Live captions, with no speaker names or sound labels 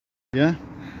Yeah,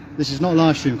 this is not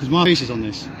live stream because my face is on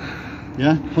this.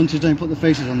 Yeah, hunters don't put the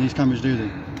faces on these cameras, do they?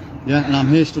 Yeah, and I'm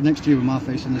here stood next to you with my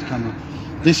face on this camera.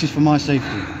 This is for my safety.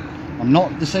 I'm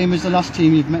not the same as the last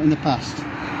team you've met in the past.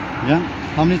 Yeah,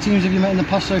 how many teams have you met in the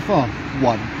past so far?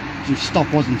 One. You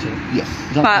stopped, wasn't it? Yes.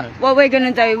 But correct? What we're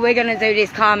gonna do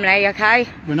this calmly, okay?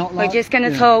 We're not. We're just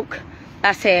gonna talk.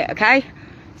 That's it, okay?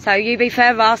 So you be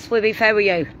fair with us, we'll be fair with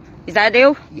you. Is that a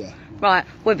deal? Yeah. Right,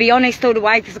 we'll be honest all the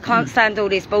way because I can't stand all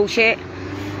this bullshit.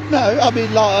 No, I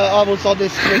mean, like, I was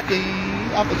honest with the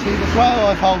other team as well.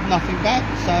 I've held nothing back,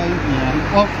 so...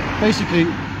 Yeah, well, basically,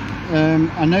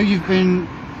 I know you've been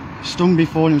stung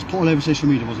before and it was put all over social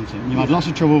media, wasn't it? And you had lots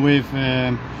of trouble with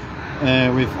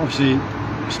obviously,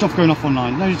 stuff going off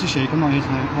online. No need to shake, I'm not here to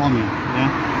harm you,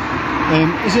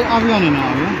 yeah? Is it Ariana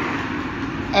now,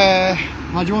 yeah?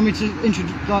 How do you want me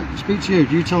to speak to you?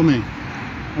 You tell me.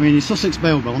 I mean, you're Sussex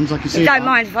bail bonds, I can see. You don't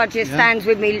mind if I just stand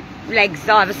with me legs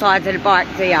either side of the bike,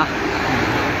 do ya?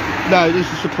 No, this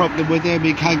is the problem with him.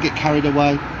 He can get carried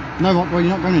away. No, well, you're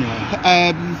not going anywhere.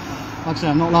 Like I say,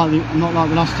 I'm not like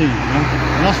the last team. Yeah?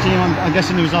 The last team, I'm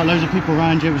guessing there was like loads of people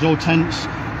around you. It was all tense.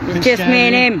 It's just me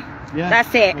and him. Yeah.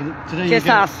 That's it. Well, today just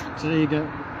us. Today you get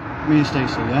me and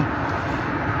Stacey.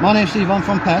 Yeah. My name's Steve. I'm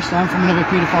from P.E.S.T. I'm from another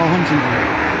paedophile hunting group.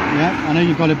 Yeah. I know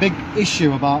you've got a big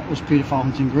issue about us paedophile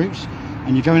hunting groups.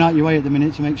 And you're going out your way at the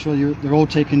minute to make sure they're all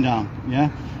taken down.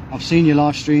 Yeah, I've seen your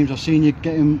live streams. I've seen you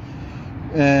getting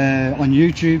on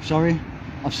YouTube. Sorry,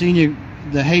 I've seen you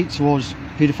the hate towards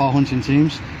paedophile hunting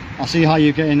teams. I see how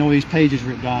you're getting all these pages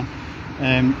ripped down.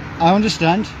 I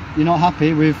understand you're not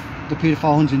happy with the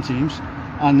paedophile hunting teams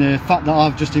and the fact that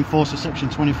I've just enforced a section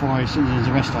 24A citizen's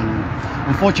arrest on you.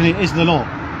 Unfortunately, it is the law.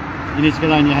 You need to get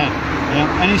that in your head.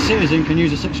 Yeah, any citizen can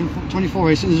use a section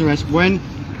 24A citizen's arrest when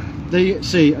they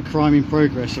see a crime in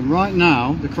progress, and right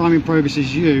now the crime in progress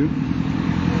is you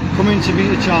coming to meet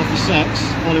a child for sex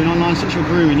following online sexual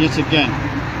grooming yet again.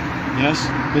 Yes,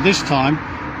 but this time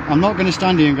I'm not going to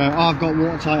stand here and go, oh, I've got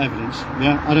watertight evidence.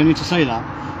 Yeah, I don't need to say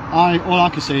that. All I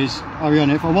can say is,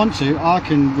 Ariana, if I want to, I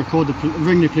can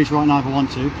ring the police right now if I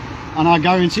want to, and I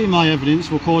guarantee my evidence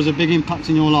will cause a big impact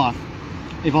in your life.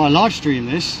 If I live stream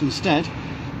this instead,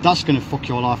 that's going to fuck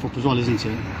your life up as well, isn't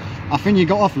it? I think you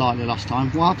got off lightly last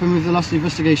time. What happened with the last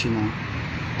investigation now?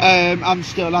 I'm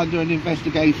still under an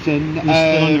investigation, but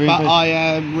I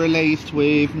am released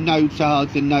with no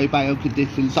charge and no bail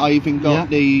conditions. I even got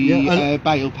the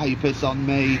bail papers on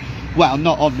me. Well,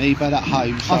 not on me, but at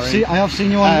home, sorry. I have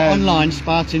seen you online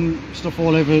spouting stuff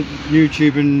all over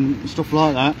YouTube and stuff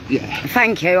like that. Yeah.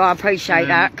 Thank you, I appreciate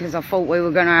that, because I thought we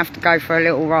were going to have to go for a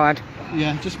little ride.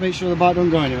 Yeah, just make sure the bike don't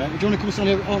go anywhere. Do you want to come stand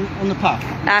here on the path?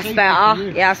 That's better.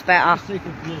 Yeah, that's better.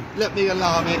 Let me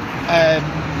alarm it.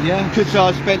 Yeah. Because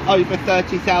I spent over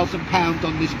 £30,000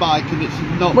 on this bike and it's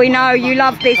not... We know you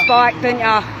love this bike, don't you?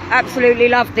 Absolutely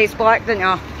love this bike, don't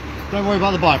you? Don't worry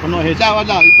about the bike, I'm not here to... No, I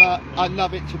know, but I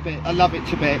love it to bits. I love it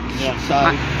to bits. Yeah.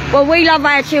 So... Well, we love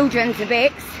our children to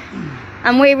bits.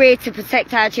 And we're here to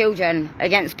protect our children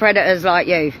against predators like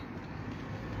you.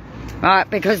 Right,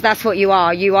 because that's what you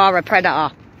are. You are a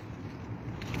predator.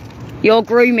 You're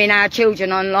grooming our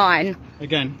children online.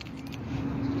 Again.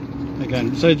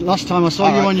 So last time I saw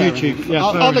you on YouTube.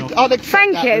 Yeah,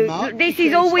 thank you. This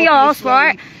is all we ask,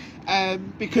 right?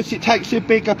 Because it takes a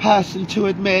bigger person to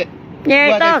admit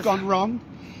where they've gone wrong.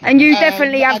 And you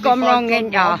definitely have gone wrong,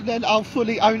 ain't ya? Then I'll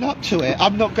fully own up to it.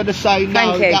 I'm not going to say,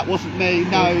 no, that wasn't me,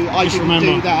 no, I didn't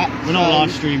do that. We're not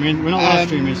live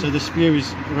streaming, so the spew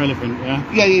is irrelevant,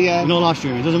 yeah? Yeah. We're not live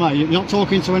streaming, it doesn't matter. You're not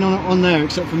talking to anyone on there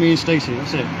except for me and Stacey,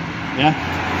 that's it,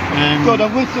 yeah? God,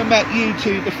 I wish I met you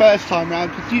two the first time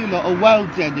round because you lot are well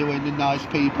genuine and nice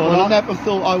people. Well, I never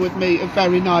thought I would meet a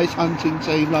very nice hunting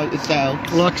team like yourself.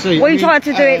 Well, like I say, we tried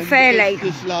to do it fairly. It's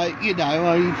just like, you know,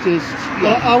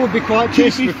 I would be quite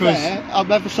pissed because... Fair, I'm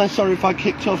ever so sorry if I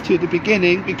kicked off to the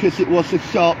beginning because it was a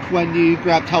shock when you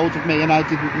grabbed hold of me and I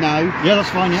didn't know. Yeah,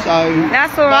 that's fine, yeah. So,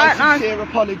 that's all right, my sincere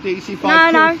apologies if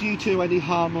I caused you two any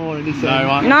harm or anything. No.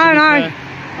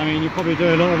 I mean, you probably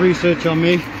do a lot of research on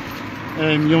me.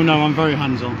 You'll know I'm very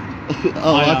hands-on.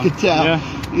 I could tell.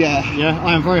 Yeah,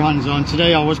 I am very hands-on.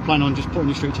 Today I was planning on just putting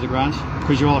you straight to the ground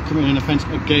because you are committing an offence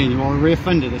again. You are a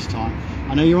reoffender this time.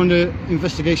 I know you're under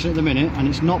investigation at the minute and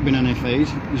it's not been NFA'd,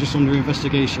 you're just under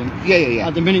investigation. Yeah.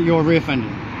 At the minute you're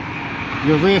reoffending.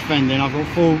 You're reoffending. I've got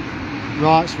full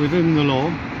rights within the law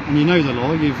and you know the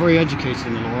law. You're very educated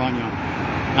in the law, aren't you?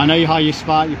 I know how you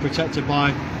spark, you're protected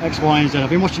by X, Y and Z. I've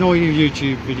been watching all your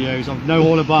YouTube videos, I know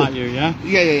all about you, yeah?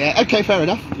 Yeah. Okay, fair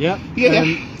enough. Yeah.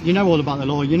 You know all about the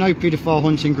law, you know paedophile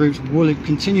hunting groups will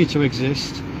continue to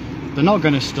exist. They're not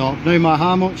going to stop, no matter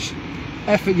how much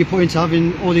effort you put into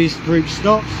having all these groups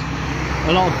stopped.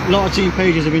 a lot of team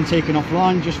pages have been taken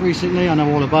offline just recently. I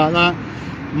know all about that.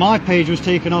 My page was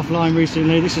taken offline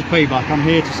recently. This is payback. I'm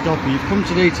here to stop you. You've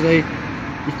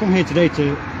come here today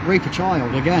to rape a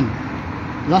child again.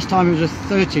 Last time it was a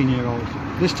 13-year-old.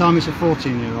 This time it's a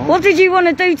 14-year-old. What did you want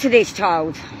to do to this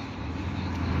child?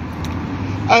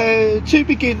 To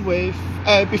begin with,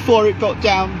 before it got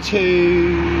down to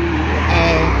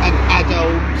an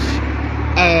adult,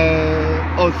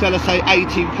 or shall I say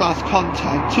 18 plus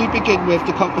content, to begin with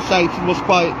the conversation was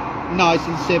quite nice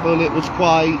and civil. It was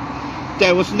quite,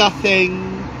 there was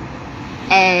nothing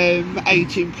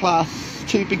 18 plus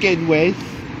to begin with.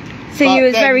 So you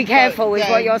was very careful with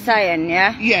what you're saying,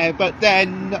 yeah? Yeah, but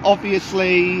then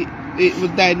obviously it was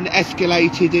then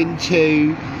escalated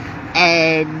into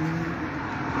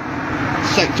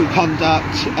sexual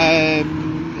conduct,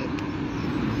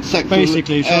 sexual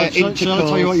basically, intercourse. Shall I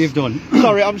tell you what you've done?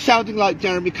 Sorry, I'm sounding like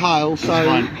Jeremy Kyle,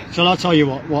 so... Shall I tell you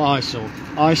what I saw?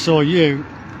 I saw you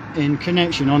in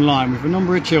connection online with a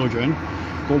number of children,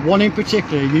 but one in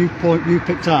particular you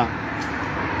picked out,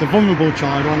 the vulnerable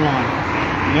child online.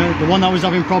 Yeah, the one that was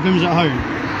having problems at home.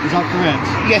 Is that correct?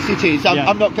 Yes, it is.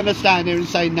 I'm not going to stand here and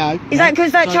say no. Is that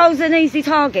because that child's an easy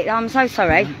target? I'm so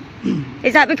sorry.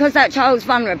 Is that because that child's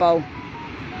vulnerable?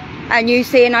 And you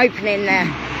see an opening there?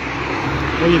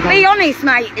 Well, be honest,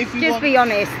 mate. Just be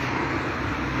honest.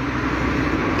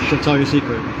 Should I tell you a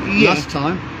secret? Yeah.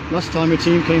 Last time a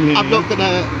team came here... I'm not going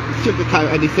to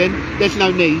sugarcoat anything. There's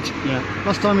no need. Yeah.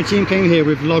 Last time a team came here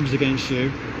with logs against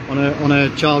you on a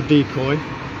child decoy.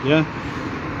 Yeah.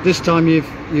 This time you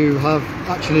have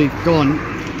actually gone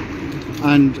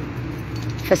and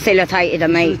facilitated a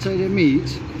meet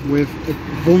with a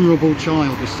vulnerable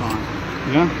child this time.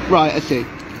 Yeah. Right. I see.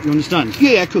 You understand?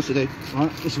 Yeah, of course I do.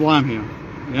 Right. This is why I'm here.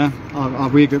 Yeah.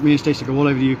 Me and Stacey go all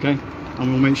over the UK,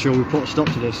 and we'll make sure we put a stop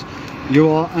to this. You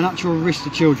are an actual risk to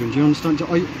children. Do you understand?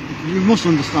 You must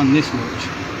understand this much.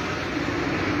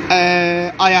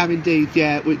 I am indeed,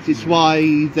 yeah, which is why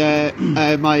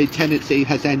my tenancy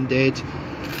has ended.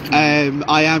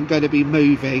 I am going to be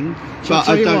moving, but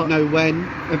I don't know when.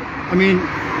 I mean,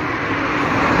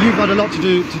 you've had a lot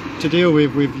to deal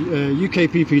with UK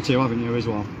PP2, haven't you, as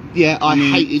well? Yeah, I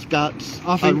hate his guts.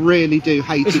 I really do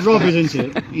hate his Rob, guts.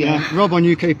 Isn't it? Yeah. Rob on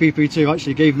UK PP2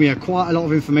 actually gave me quite a lot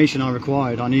of information I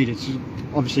needed to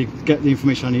obviously get the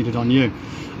information I needed on you.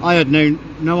 I had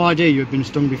no idea you had been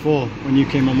stung before when you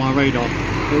came on my radar.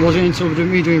 It wasn't until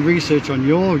me doing research on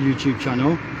your YouTube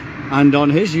channel and on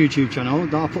his YouTube channel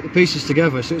that I put the pieces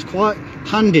together. So it's quite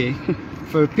handy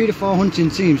for paedophile hunting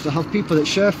teams to have people that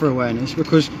share for awareness,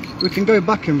 because we can go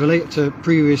back and relate to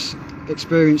previous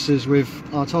experiences with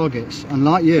our targets. And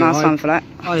like you, nice one for that.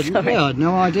 I had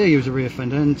no idea he was a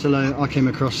reoffender until I came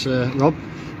across Rob,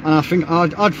 and I think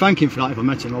I'd thank him for that if I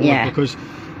met him. I would, because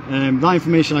that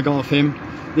information I got off him,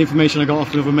 the information I got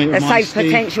off another mate of mine, safe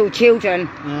potential children.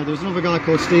 There was another guy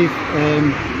called Steve.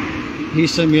 He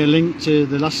sent me a link to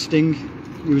the last sting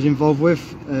he was involved with.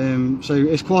 So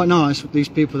it's quite nice with these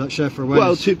people that share for awareness.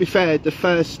 Well, to be fair, the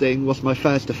first sting was my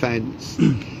first offence.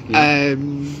 A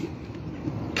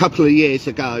couple of years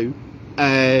ago,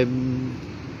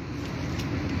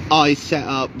 I set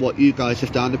up what you guys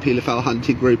have done, a paedophile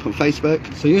hunting group on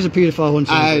Facebook. So you're a paedophile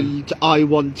hunter, and I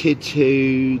wanted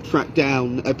to track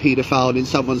down a paedophile in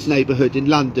someone's neighbourhood in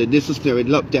London. This was during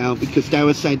lockdown, because they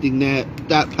were sending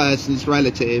that person's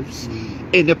relatives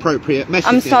inappropriate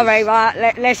messages. I'm sorry,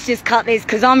 right? Let's just cut this,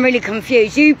 because I'm really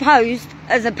confused. You posed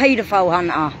as a paedophile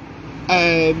hunter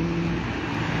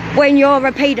when you're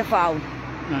a paedophile.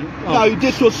 No,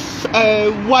 this was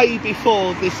way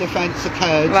before this offence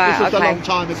occurred. Right, this was a long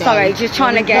time ago. Sorry, just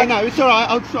trying to get... No, it's alright.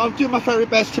 I'll do my very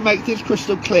best to make this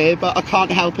crystal clear, but I can't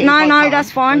help it. No,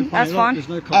 that's fine. That's fine. There's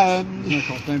no cops. There's no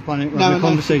cops. Don't panic. We're having a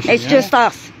conversation. It's just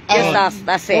us. Just us.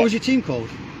 That's it. What was your team called?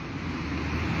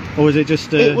 Or was it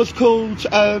just... It was called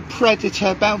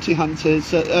Predator Bounty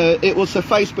Hunters. It was a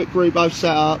Facebook group I've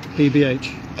set up.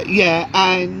 PBH. Yeah,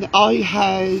 and I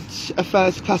had a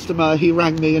first customer. He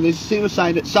rang me, and he was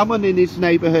saying that someone in his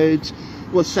neighbourhood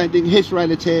was sending his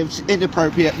relatives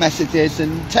inappropriate messages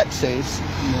and texts.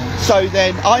 Yeah. So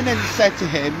then I said to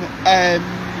him,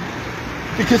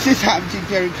 because this happened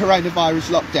during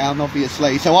coronavirus lockdown,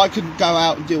 obviously, so I couldn't go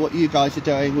out and do what you guys are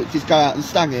doing, which is go out and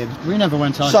stung him. We never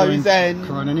went out during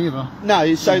corona either.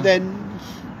 No, so then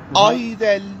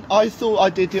I thought I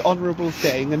did the honourable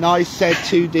thing, and I said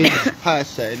to this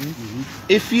person,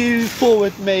 if you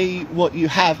forward me what you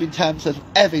have in terms of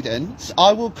evidence,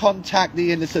 I will contact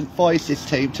the Innocent Voices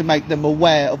team to make them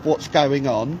aware of what's going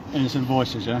on. Innocent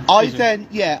Voices, yeah? I've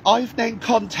then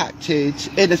contacted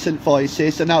Innocent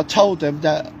Voices, and I told them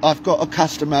that I've got a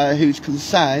customer who's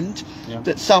concerned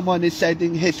that someone is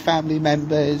sending his family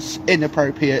members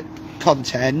inappropriate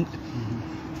content.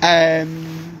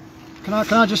 Can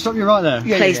I just stop you right there?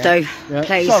 Yeah, Please do. Yeah.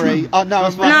 Please. Sorry. No,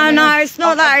 no, it's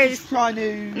not that. I'm just trying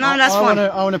to... No, that's fine.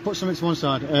 I want to put something to one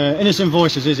side. Innocent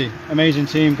Voices, Izzy. Amazing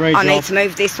team, great job. I need to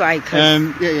move this way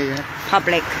because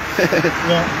public.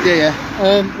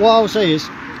 What I would say is,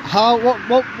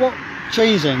 what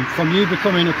changed then from you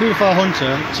becoming a paedophile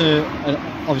hunter to,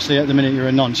 obviously at the minute you're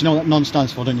a non. Do you know what that non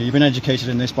stands for, don't you? You've been educated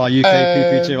in this by UK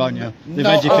PP2, haven't you? They've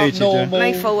educated you.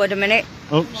 Move forward a minute.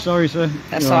 Oh, sorry, sir.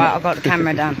 That's all right, I've got the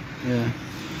camera down. Yeah.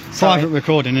 Private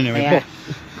recording anyway. Yeah.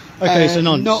 But, okay, so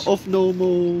nonce. Not of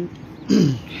normal...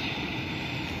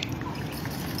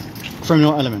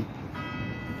 criminal element.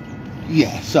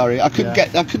 Yeah, sorry, I couldn't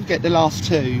get the last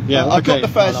two. Yeah, I got the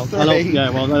first three. Yeah,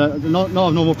 well, not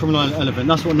of normal criminal element.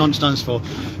 That's what nonce stands for.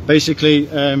 Basically,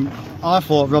 I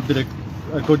thought Rob did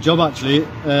a good job actually,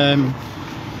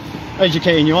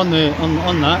 educating you on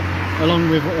that, along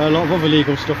with a lot of other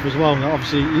legal stuff as well.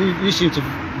 Obviously, you seem to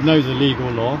know the legal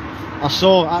law. I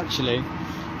saw actually.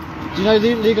 Do you know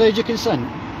the legal age of consent?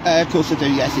 Of course I do,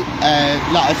 yes.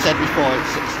 Like I said before,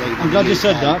 it's 16. I'm glad you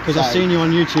said that, because I've seen you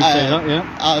on YouTube say that, yeah.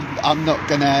 I'm not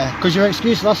going to... Because your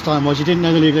excuse last time was you didn't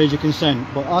know the legal age of consent,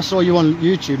 but I saw you on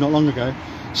YouTube not long ago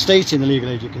stating the legal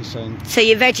age of consent. So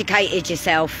you've educated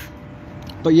yourself.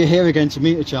 But you're here again to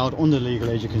meet a child under the legal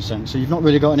age of consent, so you've not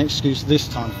really got an excuse this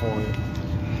time for it.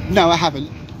 No, I haven't.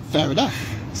 Fair enough.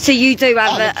 So you do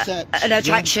have an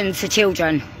attraction to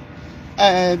children?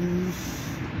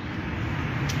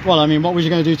 Well, I mean, what was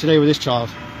you going to do today with this child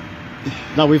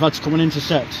that we've had to come and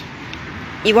intercept?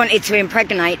 You wanted to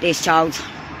impregnate this child.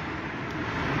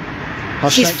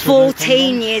 She's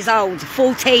 14 years old.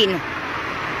 14. Yeah.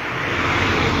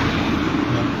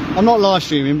 I'm not live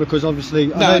streaming because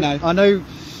obviously I know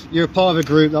you're a part of a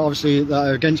group that obviously that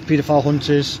are against paedophile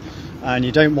hunters, and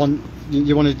you want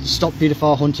to stop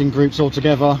paedophile hunting groups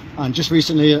altogether. And just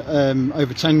recently,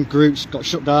 over 10 groups got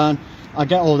shut down. I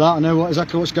get all that. I know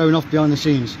exactly what's going off behind the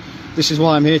scenes. This is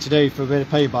why I'm here today, for a bit of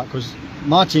payback, because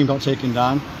my team got taken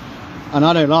down, and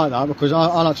I don't like that because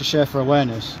I like to share for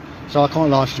awareness. So I can't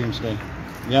live stream today.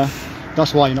 Yeah,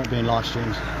 that's why you're not being live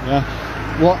streamed. Yeah.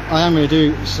 What I am going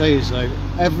to say is though,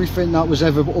 everything that was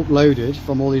ever uploaded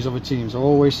from all these other teams are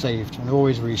always saved and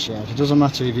always reshared. It doesn't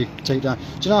matter if you take down.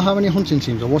 Do you know how many hunting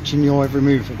teams are watching your every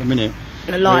move at the minute?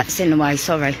 The light's in the way.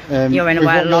 Sorry, you're in the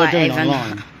way of light even.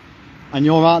 Online. And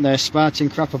you're out there spouting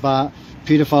crap about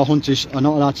paedophile hunters are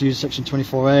not allowed to use Section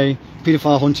 24A,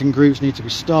 paedophile hunting groups need to be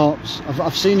stopped.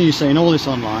 I've seen you saying all this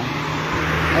online.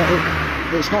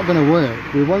 It's not going to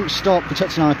work. We won't stop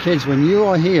protecting our kids when you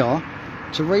are here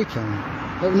to rape them.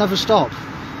 It will never stop.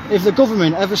 If the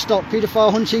government ever stopped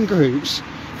paedophile hunting groups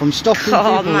from stopping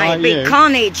people like you,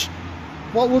 carnage.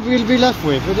 What would we be left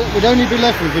with? We'd only be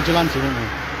left with vigilante, wouldn't we?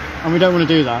 And we don't want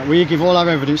to do that. We give all our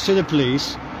evidence to the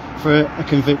police for a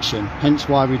conviction, hence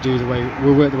why we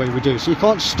work the way we do. So you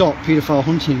can't stop paedophile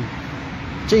hunting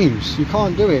teams. You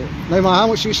can't do it. No matter how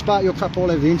much you spat your crap all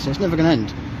over the internet, it's never going to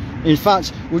end. In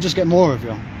fact, we'll just get more of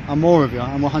you, and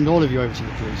we'll hand all of you over to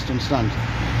the police. Do you understand?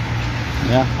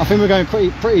 Yeah, I think we're going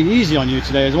pretty easy on you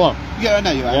today as well. Yeah, I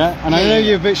know you are. Yeah, and I know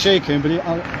you're a bit shaken, but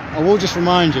I will just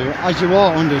remind you, as you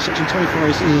are under Section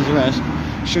 24A citizen's arrest,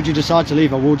 should you decide to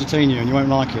leave, I will detain you, and you won't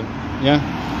like it. Yeah.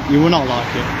 You will not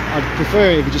like it. I'd prefer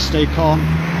it if you just stay calm,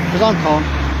 because I'm calm,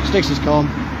 Stacey's calm.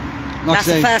 That's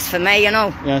the first for me, you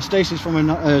know. Yeah, Stacey's from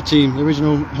a team, the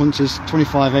original Hunters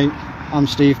 25-8. I'm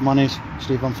Steve, my name's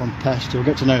Steve, I'm from P.E.S.T. You'll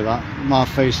get to know that. My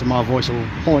face and my voice will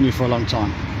haunt you for a long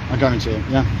time. I guarantee it,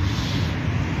 yeah.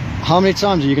 How many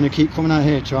times are you going to keep coming out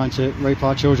here trying to rape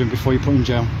our children before you put them in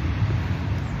jail?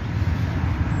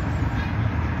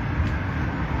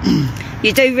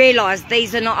 You do realise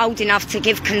these are not old enough to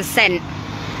give consent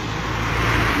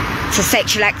to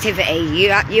sexual activity.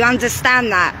 You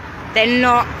understand that they're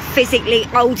not physically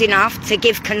old enough to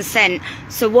give consent,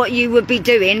 so what you would be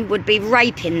doing would be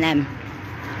raping them.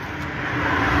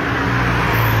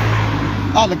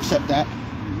 I'll accept that.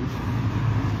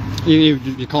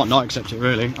 You can't not accept it,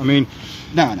 really. I mean,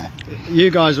 no.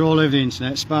 You guys are all over the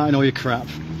internet spouting all your crap.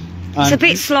 It's a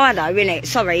bit sly though, isn't it?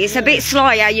 Sorry, it's a bit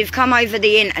sly how you've come over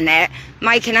the internet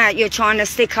making out you're trying to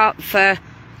stick up for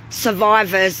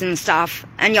survivors and stuff,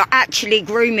 and you're actually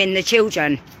grooming the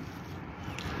children.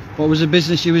 What was the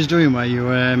business you was doing where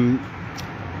you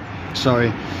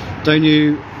sorry, don't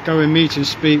you go and meet and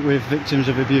speak with victims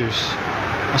of abuse?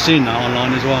 I've seen that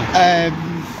online as well.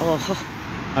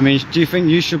 I mean, do you think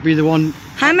you should be the one?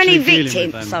 How many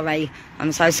victims? Sorry,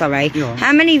 I'm so sorry.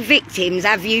 How many victims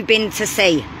have you been to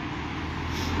see?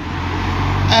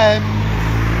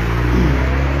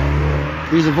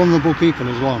 These are vulnerable people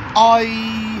as well. I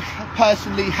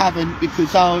personally haven't,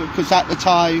 because at the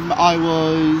time I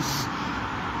was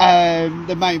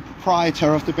the main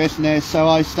proprietor of the business, so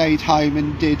I stayed home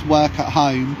and did work at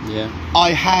home. Yeah.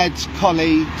 I had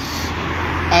colleagues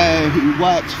who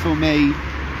worked for me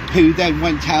who then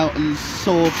went out and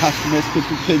saw customers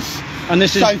because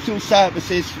social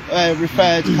services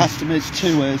referred customers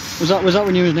to us. Was that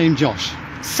when you was named Josh?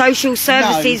 Social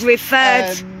services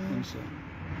referred.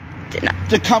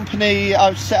 The company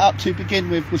I was set up to begin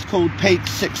with was called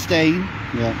P.E.S.T.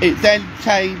 Yeah. It then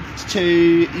changed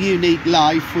to Unique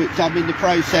Life, which I'm in the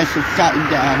process of shutting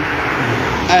down,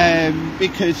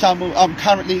 because I'm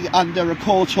currently under a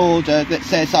court order that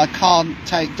says I can't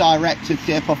take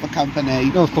directorship of a company.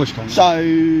 No, of course you can't. So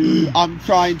I'm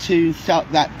trying to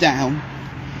shut that down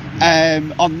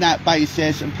on that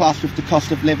basis, and plus with the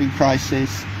cost of living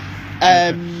crisis.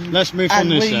 Let's move on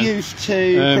this. And we used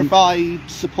to provide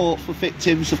support for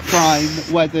victims of crime,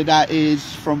 whether that is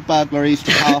from burglaries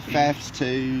to car thefts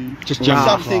to just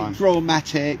something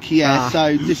traumatic.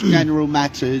 So just general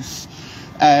matters.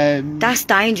 That's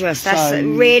dangerous. That's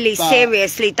really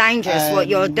seriously dangerous what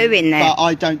you're doing there. But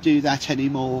I don't do that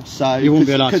anymore. So you won't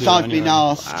be allowed to, because I've been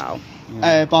asked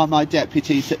by my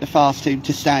deputies at the FAST team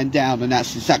to stand down, and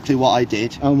that's exactly what I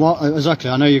did. And what exactly?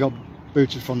 I know you got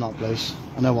booted from that place.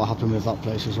 I know what happened with that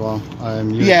place as well.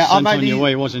 I'm only on your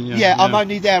way, wasn't you? I'm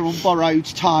only there on borrowed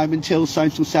time until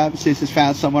social services has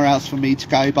found somewhere else for me to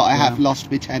go, but I have lost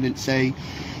my tenancy.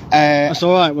 That's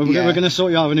all right. We're going to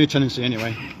sort you out of a new tenancy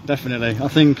anyway. Definitely. I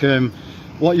think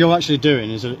what you're actually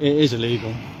doing is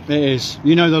illegal. It is.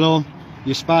 You know the law.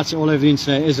 You spout it all over the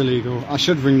internet. It is illegal. I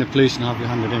should ring the police and have you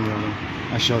handed in, really.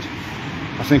 I should.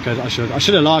 I think I should. I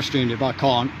should have live streamed it, but I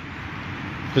can't.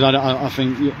 Because I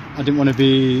think I didn't want to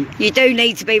be... You do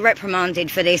need to be reprimanded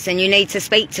for this, and you need to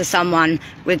speak to someone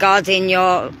regarding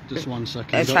your Just 1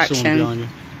 second. attraction. Got someone behind you.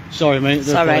 Sorry, mate.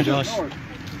 Sorry. Apologise.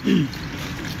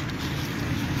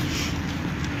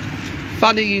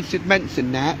 Funny you should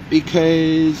mention that,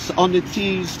 because on the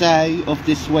Tuesday of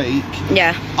this week,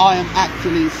 I am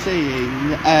actually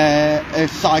seeing a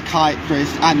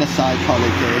psychiatrist and a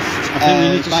psychologist. I think we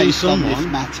need to see someone. On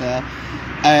this matter.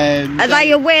 Are they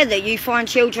aware that you find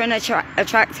children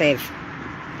attractive?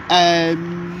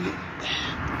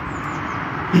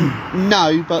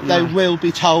 No, but they will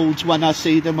be told when I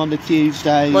see them on the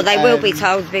Tuesday. Well, they will be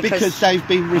told because they've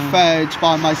been referred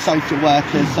by my social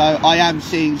workers, so I am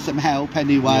seeing some help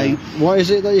anyway. What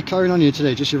is it that you're carrying on you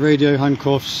today? Just your radio,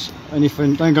 handcuffs,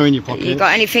 anything? Don't go in your pocket. You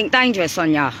got anything dangerous on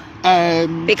you?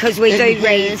 Because we do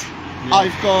read.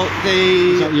 I've got the...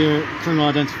 Is that your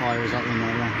criminal identifier? Is that one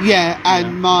there? Yeah,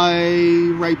 and my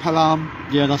rape alarm.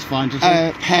 Yeah, that's fine. Just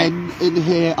pen in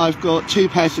here. I've got 2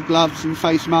 pairs of gloves and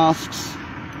face masks.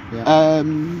 Yeah.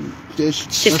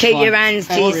 Just keep your hands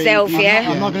to yourself,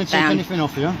 I'm not going to take anything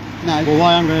off you. No. But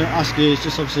what I'm going to ask you is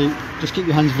just obviously just keep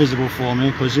your hands visible for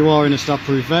me, because you are in a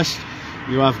stab-proof vest.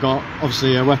 You have got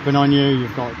obviously a weapon on you.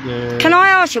 You've got the... Can I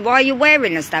ask you why you're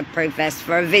wearing a stab-proof vest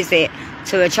for a visit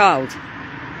to a child?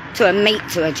 To a meet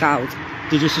to a child?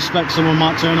 Did you suspect someone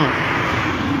might turn up?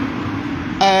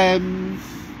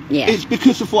 It's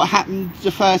because of what happened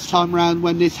the first time round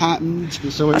when this happened.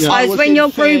 So, I suppose when you're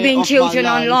grooming children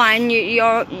online, you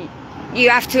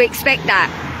have to expect that.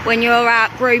 When you're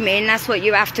out grooming, that's what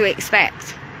you have to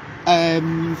expect.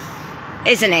 Isn't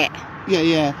it?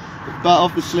 Yeah. But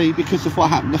obviously, because of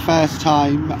what happened the first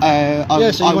time,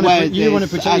 so you want to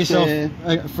protect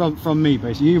yourself from me,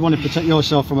 basically. You want to protect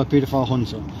yourself from a paedophile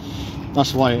hunter.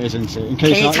 That's why it is, isn't it? Can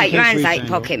you take your hands out your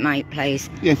pocket, mate, please?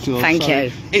 Yes, sure. Thank you.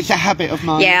 It's a habit of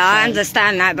mine. Yeah, I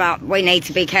understand that, but we need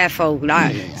to be careful,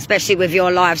 especially with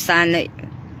your life saying that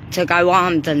to go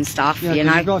armed and stuff, you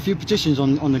know. You've got a few petitions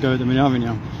on the go at the minute, haven't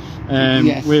you?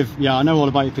 Yes. I know all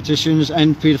about your petitions.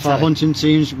 End paedophile hunting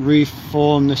teams,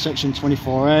 reform the section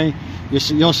 24A.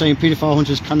 You're saying paedophile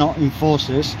hunters cannot enforce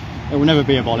this. It will never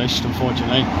be abolished,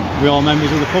 unfortunately. We are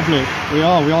members of the public. We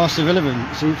are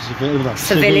civilians.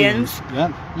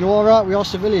 Yeah, you're all right. We are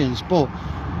civilians, but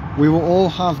we will all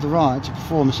have the right to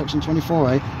perform the section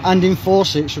 24A and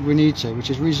enforce it should we need to, which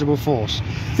is reasonable force.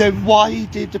 So why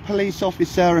did the police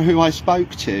officer who I spoke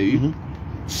to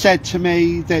said to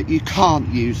me that you can't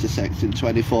use the Section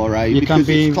 24A because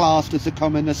it's classed as a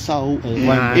common assault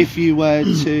if you were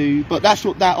to. But that's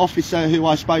what that officer who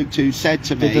I spoke to said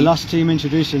to me. Did the last team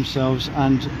introduce themselves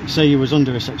and say you was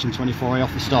under a Section 24A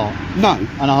off the start? No.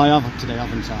 And I have today,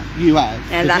 haven't I? You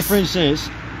have. Yeah, the difference is,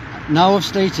 now I've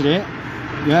stated it,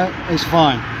 yeah, it's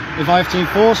fine. If I have to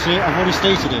enforce it, I've already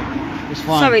stated it. It's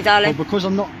fine. Sorry, darling. But because I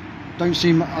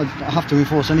have to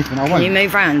enforce anything, I won't. Can you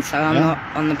move round so I'm not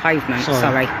on the pavement?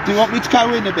 Sorry. Do you want me to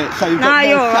go in a bit? So no,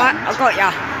 you're alright. I've got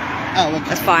you. Oh, okay.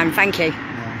 That's fine, thank you.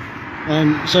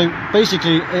 Yeah. So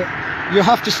basically, you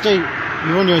have to state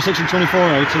you're under a Section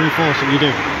 24A to enforce it. You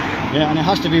do. Yeah, and it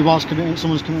has to be whilst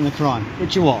someone's committing a crime,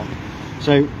 which you are.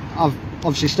 So I've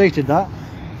obviously stated that.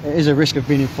 It is a risk of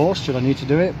being enforced should I need to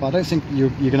do it, but I don't think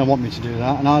you're going to want me to do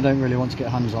that, and I don't really want to get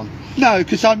hands on. No,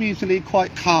 because I'm usually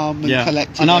quite calm and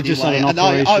collected. And I've just had an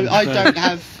operation. I don't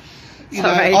have, you know,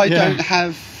 I don't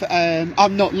have.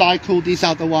 I'm not like all these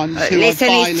other ones. Listen,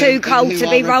 it's too cold to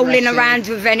be rolling around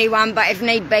with anyone, but if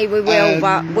need be, we will.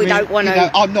 But we don't want to. You know,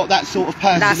 I'm not that sort of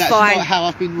person. That's fine. Not how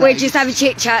I've been raised. We'll just have a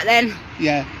chit chat then.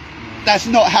 Yeah, that's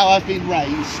not how I've been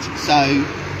raised. So.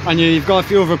 And you've got a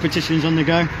few other petitions on the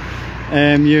go.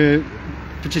 You're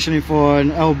petitioning for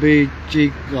an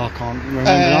LBG. I can't remember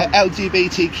that.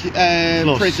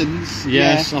 LGBT prisons.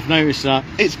 Yes, yeah. I've noticed that.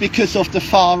 It's because of the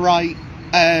far right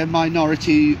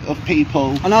minority of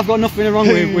people. And I've got nothing wrong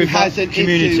with has that an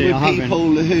community. Issue with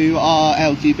people who are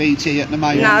LGBT at the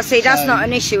moment. No, see, that's not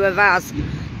an issue of ours.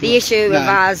 The issue of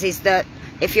ours is that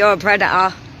if you're a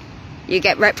predator, you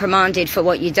get reprimanded for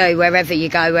what you do wherever you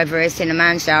go, whether it's in a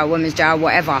man's jail, woman's jail,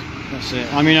 whatever. That's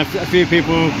it. I mean, a few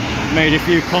people made a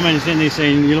few comments, didn't they,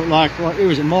 saying you look like, who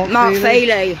was it, Mark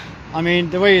Feely? I mean,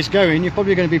 the way it's going, you're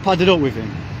probably going to be padded up with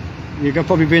him. You're going to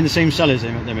probably be in the same cell as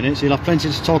him at the minute, so you'll have plenty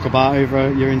to talk about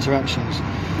over your interactions.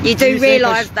 You do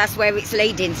realise that's where it's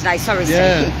leading today. Sorry, Steve.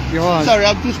 Yeah, you're right. Sorry,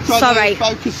 I'm just trying to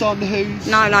focus on who's...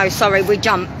 No, sorry, we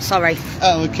jump, sorry.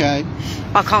 Oh, okay.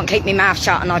 I can't keep my mouth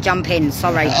shut and I jump in,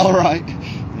 sorry. All right.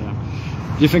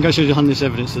 Yeah. Do you think I should hand this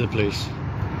evidence to the police?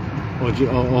 Or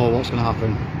what's going to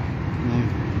happen?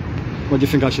 What do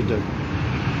you think I should do?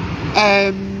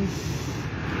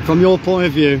 From your point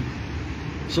of view,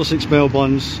 Sussex bail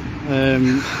bonds,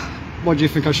 what do you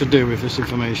think I should do with this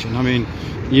information? I mean,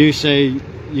 you say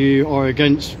you are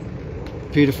against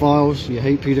paedophiles, you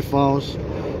hate paedophiles.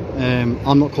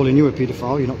 I'm not calling you a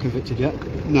paedophile, you're not convicted yet.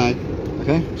 No.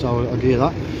 Okay, so I'll give you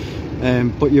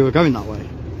that. But you were going that way.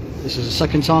 This is the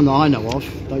second time that I know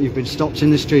of that you've been stopped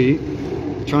in the street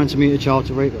trying to meet a child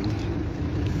to rape them.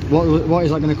 What is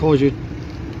that going to cause you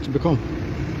to become?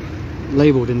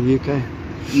 Labelled in the UK?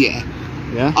 Yeah.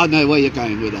 Yeah? I know where you're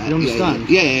going with that. You understand?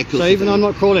 Yeah, of course. So even though I'm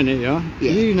not calling it, yeah?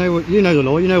 You know the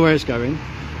law, you know where it's going.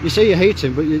 You say you hate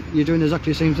him, but you're doing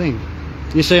exactly the same thing.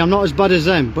 You say I'm not as bad as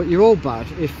them, but you're all bad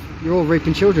if you're all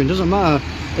raping children. It doesn't matter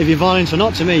if you're violent or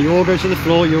not to me, you all go to the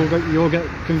floor, you all get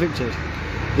convicted.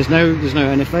 There's no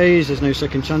NFAs, there's no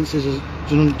second chances.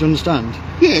 Do you understand?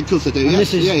 Yeah, of course I do. And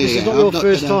this is not your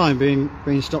first time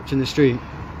being stopped in the street.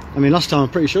 I mean, last time I'm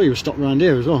pretty sure you were stopped around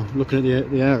here as well, looking at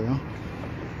the area.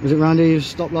 Was it around here you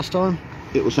stopped last time?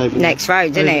 It was over next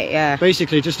road, didn't it? Yeah.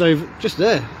 Basically, just there,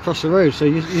 across the road. So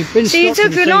you've been. So you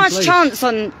took a nice chance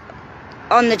on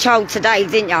the child today,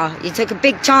 didn't you? You took a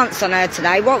big chance on her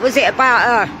today. What was it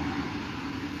about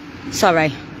her?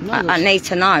 Sorry. No, I need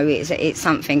to know. It's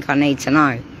something I need to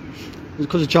know.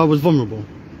 Because the child was vulnerable.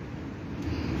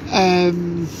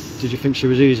 Did you think she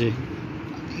was easy?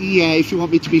 Yeah, if you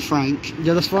want me to be frank.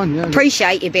 Yeah, that's fine. Yeah.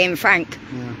 Appreciate you being frank.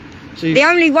 Yeah. The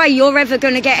only way you're ever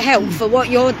going to get help for what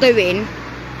you're doing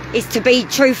is to be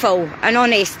truthful and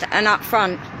honest and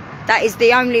upfront. That is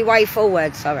the only way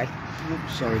forward. Sorry.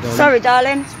 Sorry, darling. Sorry,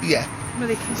 darling. Yeah.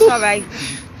 Sorry.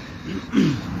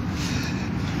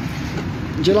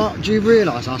 Do you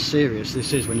realise how serious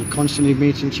this is when you're constantly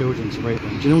meeting children to rape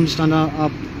them? Do you understand how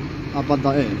bad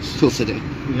that is? Of course I do.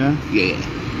 Yeah?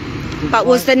 Yeah. But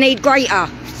was the need greater?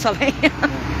 Sorry.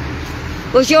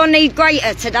 Was your need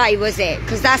greater today, was it?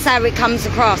 Because that's how it comes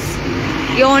across.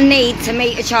 Your need to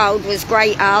meet a child was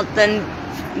greater than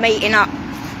meeting up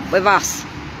with us.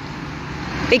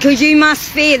 Because you must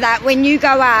fear that when you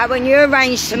go out, when you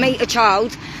arrange to meet a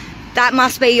child, that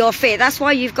must be your fear. That's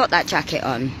why you've got that jacket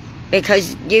on.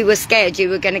 Because you were scared you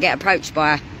were going to get approached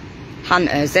by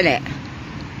hunters, isn't it?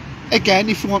 Again,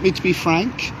 if you want me to be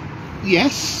frank,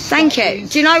 yes. Thank you.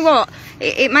 Do you know what?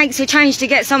 It makes a change to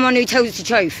get someone who tells the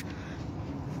truth.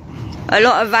 A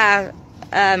lot of our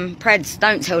preds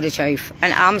don't tell the truth,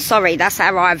 and I'm sorry, that's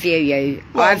how I view you.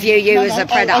 Well, I view you as a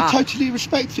predator. I totally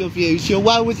respect your views. You're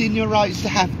well within your rights to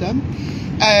have them.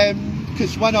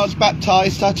 because when I was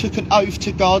baptised, I took an oath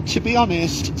to God to be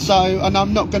honest. So, and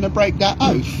I'm not going to break that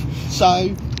oath. So,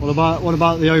 what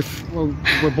about the oath? Well,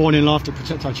 we're born in life to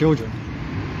protect our children.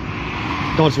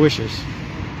 God's wishes.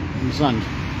 Understand?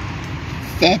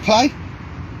 Fair play.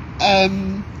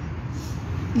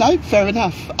 No, fair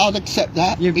enough. I'll accept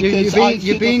that. You're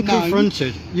being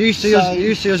confronted. You see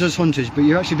us as hunters, but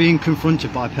you're actually being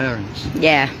confronted by parents.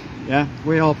 Yeah. Yeah,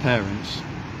 we are parents.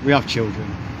 We have children,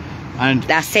 and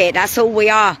that's it. That's all we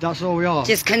are. That's all we are.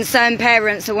 Just concerned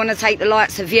parents who want to take the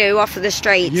likes of you off of the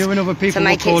streets. You and other people to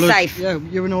make it safe. Yeah,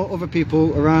 you and other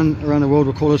people around the world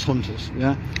will call us hunters.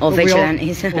 Yeah. Or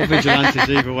vigilantes. Or vigilantes,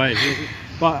 either way.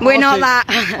 But we're not that.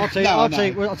 I'll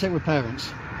take we're parents.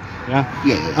 Yeah.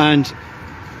 Yeah.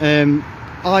 And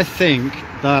I think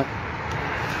that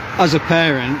as a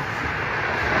parent,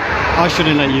 I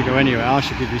shouldn't let you go anywhere. I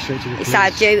should give you straight to the police. It's our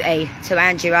duty to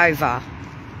hand you over.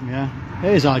 Yeah,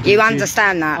 it is our duty. You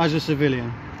understand that? As a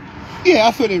civilian. Yeah,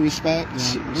 I fully respect.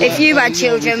 Yeah. If you had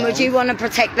children, would you want to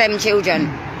protect them children?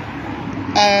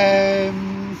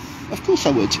 Of course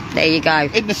I would. There you go.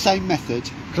 In the same method.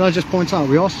 Can I just point out,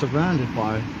 we are surrounded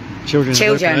by children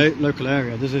in the local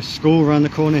area. There's a school around the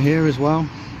corner here as well.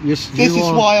 This is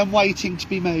why I'm waiting to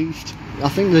be moved. I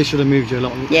think they should have moved you a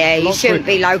lot. Yeah, you shouldn't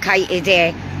be located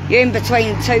here. You're in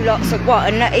between two lots of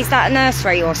what? Is that a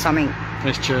nursery or something?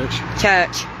 It's church.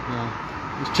 Church.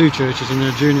 Yeah. There's two churches and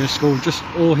a junior school, just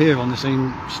all here on the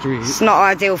same street. It's not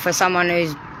ideal for someone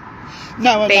who's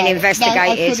being investigated.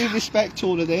 No, I fully respect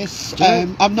all of this.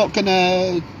 I'm not going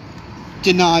to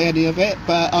deny any of it,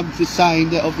 but I'm just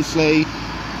saying that obviously,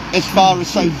 as far as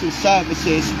social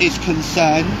services is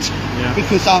concerned,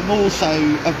 because I'm also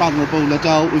a vulnerable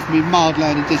adult with my mild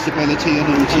learning disability and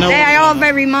autism. They are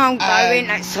very mild though, aren't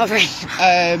they? Sorry.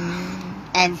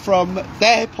 And from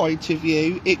their point of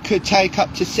view, it could take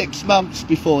up to 6 months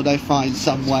before they find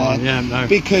somewhere.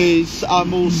 Because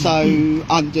I'm also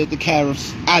under the care of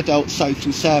adult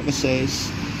social services.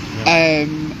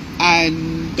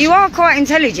 And you are quite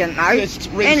intelligent though,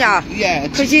 yeah,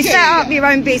 because you set up your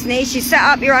own business, you set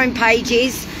up your own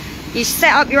pages, you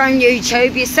set up your own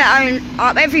YouTube, you set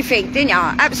up everything, didn't you?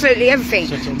 Absolutely everything.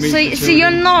 So you're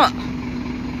not.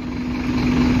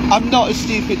 I'm not as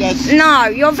stupid as. No,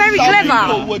 you're very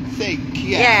clever. People would think.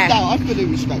 Yeah. No, I fully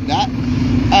respect that.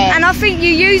 And I think you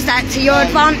use that to your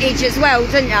advantage as well,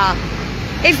 didn't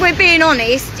you? If we're being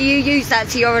honest, you use that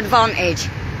to your advantage.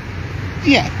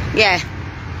 Yeah. Yeah.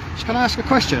 Can I ask a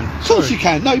question? Of course you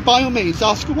can. No, by all means,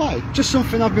 ask away. Just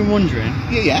something I've been wondering.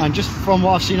 Yeah. And just from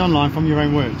what I've seen online, from your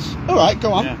own words. All right,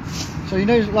 go on. Yeah. So you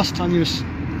know, last time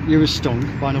you were stung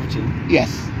by another team.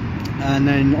 Yes. And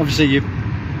then obviously you've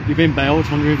been bailed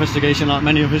under investigation, like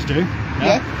many of us do.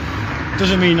 Yeah.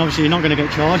 Doesn't mean obviously you're not going to get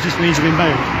charged. Just means you've been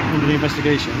bailed under the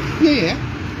investigation. Yeah.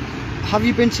 Have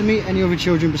you been to meet any other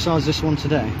children besides this one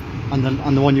today, and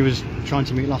the one you was trying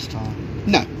to meet last time?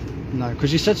 No. No,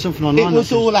 because you said something online. It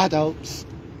was all adults.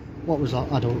 What was that?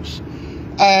 Adults?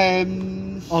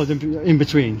 Oh, in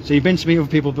between. So you've been to meet other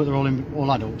people, but they're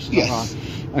all adults. Yes.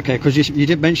 Right? Okay, because you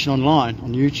did mention online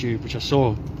on YouTube, which I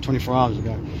saw 24 hours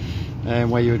ago,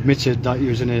 where you admitted that you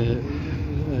was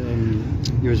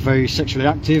you was very sexually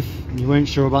active and you weren't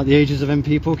sure about the ages of them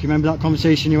people. Can you remember that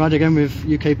conversation you had again with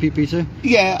UKPP2?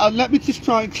 Yeah, let me just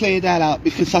try and clear that up,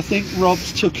 because I think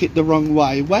Rob's took it the wrong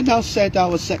way. When I said I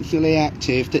was sexually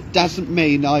active, that doesn't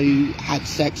mean I had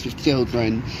sex with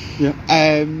children. Yeah.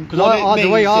 What it the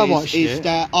way I means watched is it,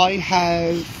 that I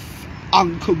have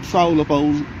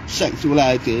uncontrollable sexual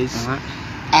urges,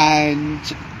 and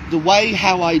the way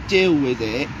how I deal with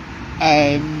it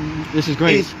this is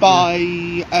great. Is by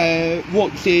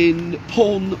watching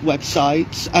porn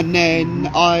websites, and then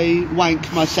I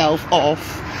wank myself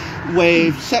off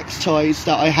with sex toys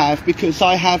that I have, because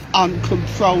I have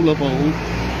uncontrollable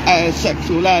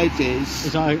sexual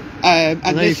urges.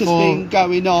 And this has been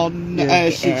going on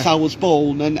since I was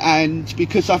born, and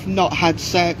because I've not had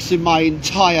sex in my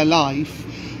entire life,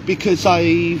 because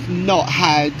I've not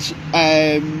had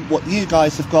what you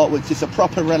guys have got, which is a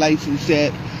proper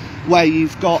relationship where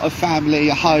you've got a family,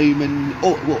 a home, and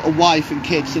a wife and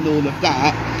kids and all of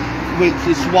that, which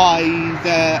is why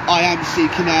I am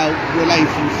seeking out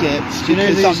relationships,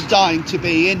 because I'm dying to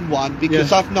be in one,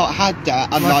 because I've not had that,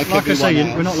 unlike like everyone I say,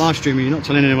 else. We're not live streaming, you're not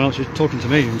telling anyone else, you're talking to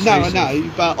me. No, I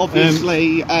know, but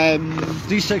obviously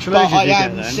these sexual urges I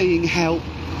am seeking help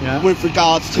with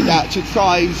regards to that, to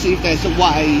try and see if there's a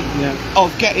way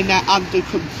of getting that under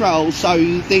control, so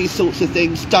these sorts of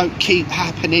things don't keep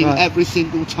happening every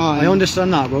single time. I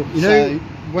understand that, but you know,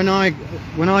 when I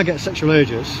get sexual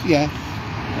urges,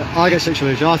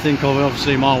 I think of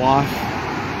obviously my wife,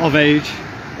 of age,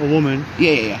 a woman.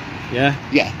 yeah?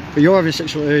 Yeah. But you're having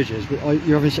sexual urges, but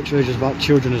you're having sexual urges about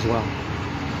children as well.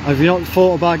 Have you not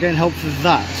thought about getting help for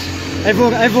that?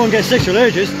 Everyone gets sexual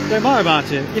urges, don't matter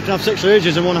about it. You can have sexual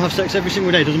urges and want to have sex every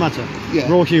single day, doesn't matter. Yeah.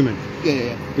 We're all human.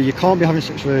 Yeah. But you can't be having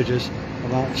sexual urges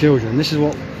about children. This is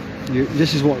what's Can you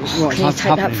take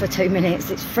happening. that for 2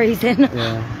 minutes? It's freezing.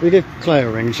 Yeah. We give Claire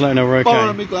a ring, just let her know we're okay.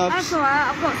 Borrow me gloves. That's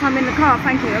alright, I've got some in the car,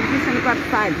 thank you. I was just going to grab the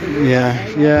phone.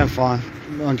 Yeah, I'm fine.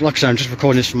 Like I say, I'm just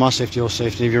recording this for my safety, your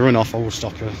safety. If you run off, I will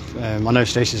stop you. I know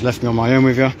Stacey's left me on my own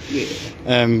with you.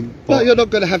 Yeah. But you're not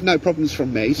going to have no problems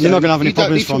from me. So you're not going to have any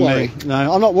problems from me.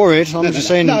 No, I'm not worried. I'm just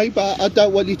saying. No, but I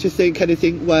don't want you to think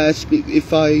anything worse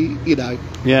if I, you know.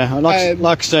 Yeah,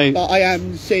 like I say. But I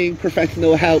am seeing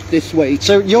professional help this week.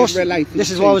 So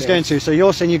this is what I was going to. So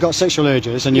you're saying you've got sexual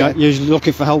urges and you're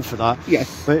looking for help for that.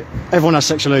 Yes. But everyone has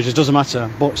sexual urges, doesn't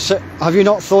matter. But have you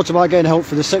not thought about getting help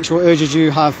for the sexual urges you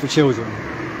have for children?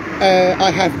 I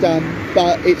have done,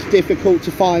 but it's difficult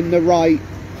to find the right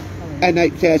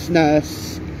NHS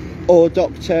nurse or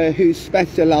doctor who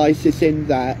specialises in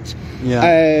that.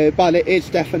 Yeah. But it is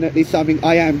definitely something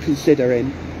I am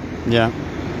considering. Yeah.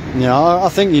 Yeah, I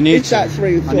think you need to. That's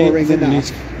reassuring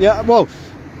enough. Yeah, well,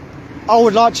 I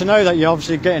would like to know that you're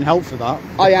obviously getting help for that.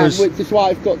 I am, which is why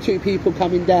I've got 2 people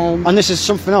coming down. And this is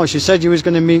something else. You said you was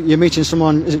going to you're meeting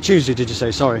someone, is it Tuesday, did you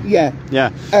say? Sorry. Yeah.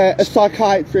 Yeah. A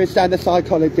psychiatrist and a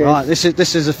psychologist. Right, this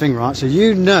is the thing, right? So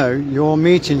you know you're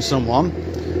meeting someone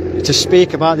to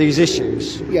speak about these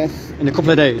issues. Yes. In a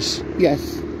couple of days.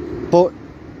 Yes. But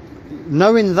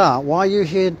knowing that, why are you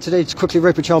here today to quickly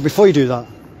rape a child before you do that?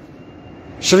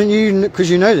 Shouldn't you, because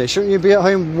you know this, shouldn't you be at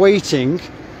home waiting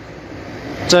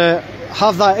to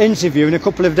have that interview in a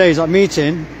couple of days, that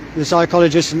meeting, the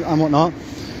psychologist and whatnot?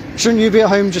 Shouldn't you be at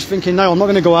home just thinking, no, I'm not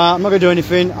going to go out, I'm not going to do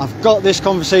anything, I've got this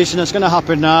conversation that's going to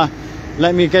happen now,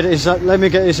 let me get this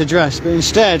addressed. But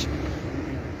instead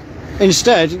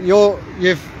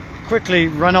you've quickly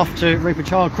run off to rape a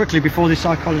child quickly before this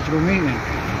psychological meeting.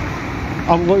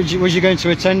 Was you going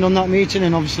to attend on that meeting?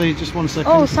 And obviously, just 1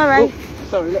 second. Oh, sorry. Oh,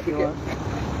 sorry, let me get...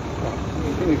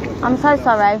 I'm so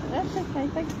sorry. That's okay,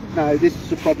 thank you. No, this is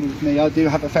the problem with me. I do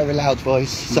have a very loud voice,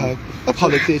 so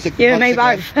apologies. You and me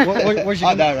both.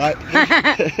 I know, right?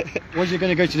 Was you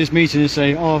going to go to this meeting and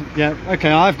say, oh, yeah,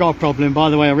 okay, I've got a problem. By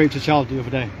the way, I raped a child the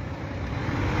other day?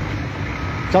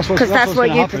 Because that's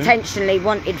what you potentially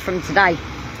wanted from today.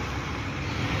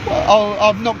 Well,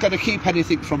 I'm not going to keep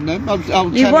anything from them.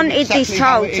 You wanted this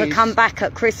child to come back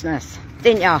at Christmas,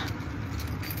 didn't you?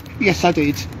 Yes, I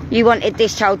did. You wanted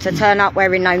this child to turn up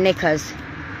wearing no knickers.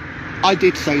 I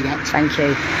did say that. Thank you.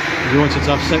 You wanted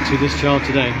to have sex with this child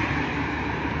today?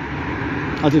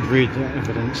 I did read the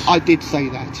evidence. I did say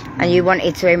that. And you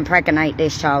wanted to impregnate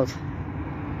this child?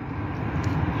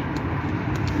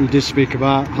 You did speak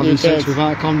about having sex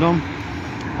without a condom.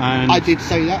 And I did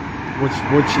say that.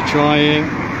 Would she try it?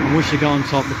 And would she get on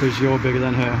top because you're bigger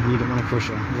than her and you didn't want to crush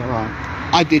her? Is that right?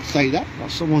 I did say that.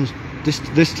 That's someone's...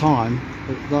 This time,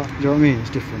 do you know what I mean?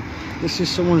 It's different. This is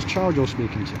someone's child you're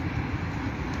speaking to.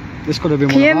 This could have been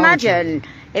one of our children. Can you imagine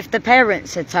if the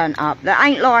parents had turned up? They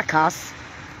ain't like us.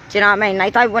 Do you know what I mean? They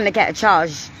don't want to get a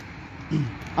charge.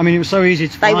 I mean, it was so easy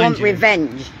to find you. They want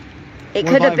revenge. It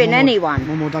could have been anyone.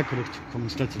 Mum or Dad could have come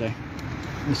instead today.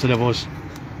 Instead of us. Do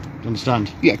you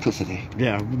understand? Yeah, of course I do.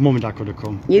 Yeah, Mum and Dad could have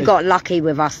come. You got lucky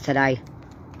with us today.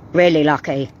 Really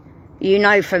lucky. You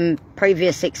know from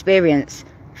previous experience,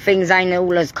 things ain't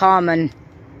all as calm and...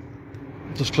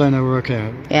 Just Claire know we're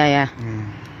okay. Yeah.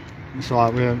 It's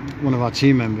alright, we're one of our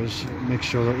team members, make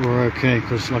sure that we're okay,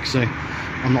 because like I say,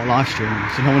 I'm not live streaming,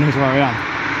 so no one knows where I am.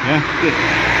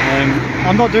 Yeah?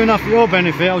 I'm not doing that for your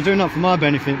benefit, I was doing that for my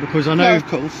benefit, because I know, no, of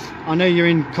course. I know you're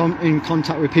in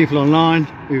contact with people online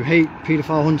who hate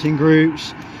paedophile hunting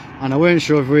groups, and I weren't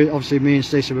sure if obviously me and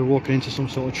Stacey were walking into some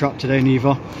sort of trap today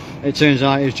neither. It turns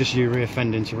out it was just you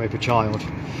reoffending to rape a child.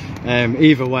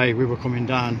 Either way, we were coming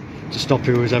down to stop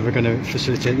who was ever going to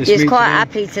facilitate this meeting. You was quite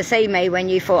happy to see me when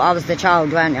you thought I was the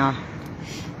child, weren't you?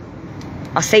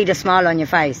 I see the smile on your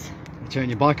face. You turned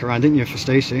your bike around, didn't you, for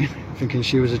Stacey, thinking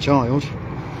she was a child?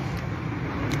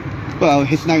 Well,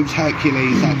 his name's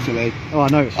Hercules, actually. Oh, I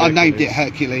know it's Hercules. I named it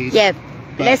Hercules. Yeah,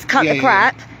 let's cut the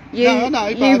crap. Yeah. No,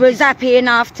 you was happy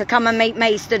enough to come and meet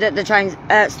me, stood at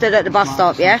the bus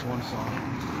stop, yeah?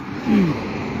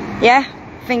 Yeah?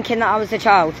 Thinking that I was a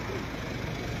child.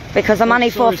 Because I'm only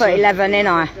 4'11", ain't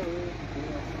I?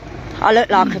 I look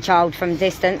like a child from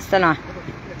distance, don't I?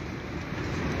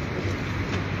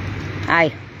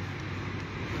 Hey.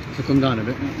 So come down a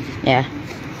bit. Yeah.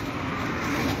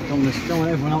 Don't want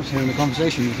everyone else hearing the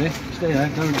conversation, you see? Stay there,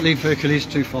 don't leave Hercules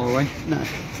too far away. No.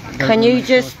 Can you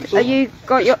just... Are you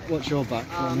got your... What's your back?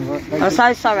 I'm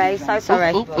so sorry, so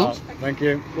sorry. Thank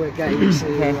you. We're getting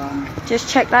to... Just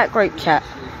check that group chat.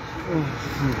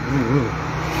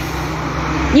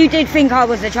 You did think I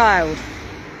was a child?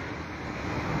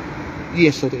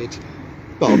 Yes, I did.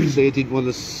 But obviously I didn't want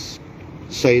to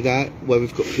say that where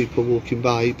we've got people walking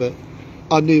by, but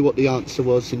I knew what the answer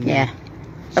was. And yeah.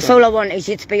 That's all I want is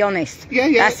you to be honest. Yeah,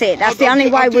 yeah. That's it. That's the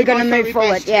only way we're going to move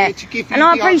forward. Yeah. And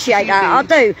I appreciate that. I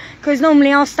do. Because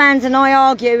normally I'll stand and I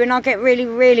argue and I get really,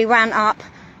 really wound up.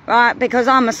 Right? Because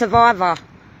I'm a survivor.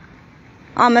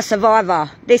 I'm a survivor.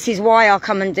 This is why I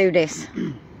come and do this.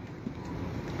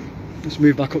 Let's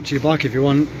move back up to your bike if you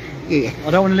want. Yeah.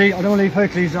 I don't want to leave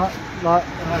Hercules like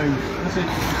home. That's it.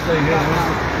 Stay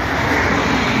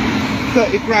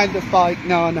here. 30 grand a bike.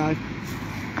 No, I know.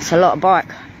 That's a lot of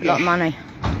bike. A lot of money.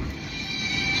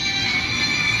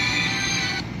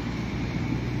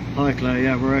 Hi Claire,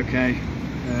 yeah, we're okay.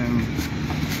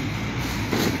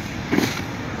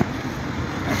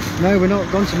 No, we're not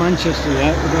gone to Manchester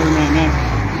yet. We're going right now.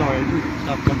 Sorry,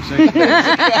 stop conversation.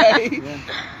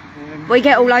 Okay. We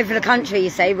get all over the country, you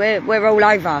see. We're all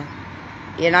over,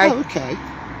 you know. Oh, okay.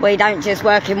 We don't just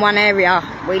work in one area.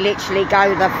 We literally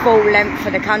go the full length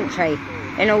of the country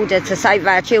in order to save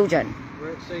our children.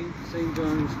 We're at St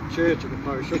John's Church at the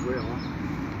parish hub, we are.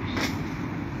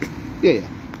 Yeah.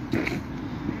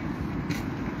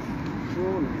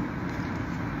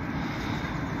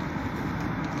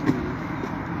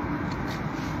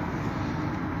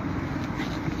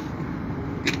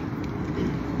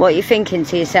 What are you thinking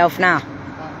to yourself now?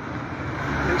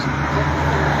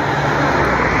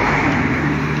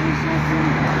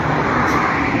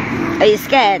 Are you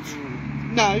scared?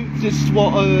 No, just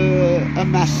what a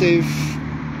massive...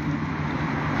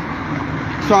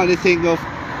 Trying to think of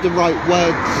the right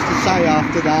words to say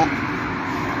after that.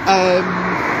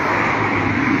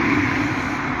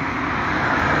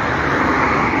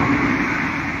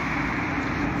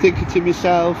 Thinking to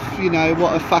myself, you know,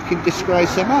 what a fucking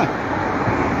disgrace am I?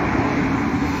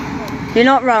 You're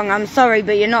not wrong, I'm sorry,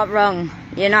 but you're not wrong,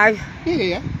 you know?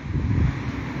 Yeah.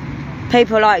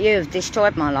 People like you have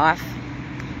destroyed my life.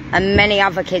 And many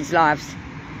other kids' lives.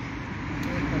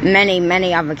 Many,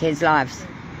 many other kids' lives.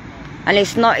 And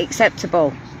it's not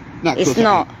acceptable. No, it's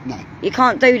not. No. You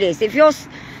can't do this. If you're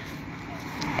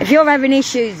having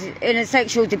issues in a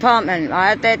sexual department,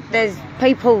 right, there's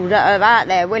people that are out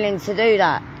there willing to do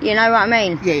that. You know what I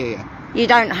mean? Yeah. You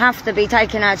don't have to be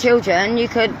taking our children. You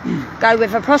could go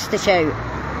with a prostitute.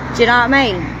 Do you know what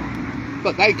I mean?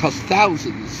 But they cost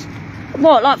thousands.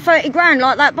 What, like 30 grand,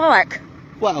 like that bike?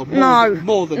 Well,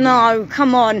 more than no,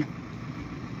 come on.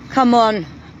 Come on.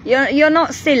 You're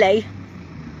not silly.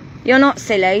 You're not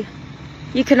silly.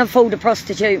 You can afford a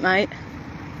prostitute, mate.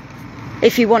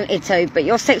 If you wanted to, but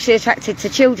you're sexually attracted to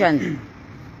children.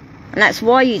 And that's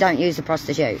why you don't use a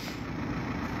prostitute.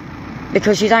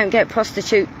 Because you don't get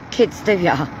prostitute kids, do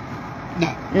you?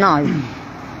 No.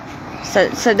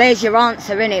 So there's your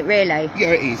answer, innit, really?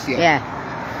 Yeah, it is, Yeah.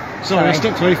 Sorry, I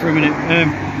stepped away for a minute.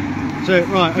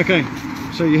 Right, okay.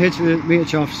 So you're here to meet a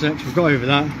child for sex. We've got over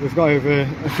that. We've got over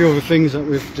a few other things that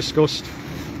we've discussed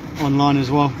online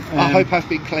as well. I hope I've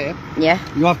been clear. Yeah.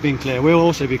 You have been clear. We'll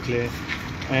also be clear.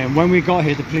 When we got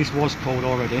here, the police was called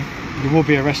already. You will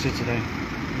be arrested today.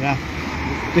 Yeah.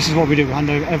 This is what we do. We hand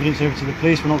over evidence over to the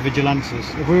police. We're not vigilantes.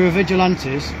 If we were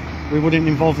vigilantes, we wouldn't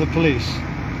involve the police.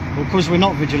 But because we're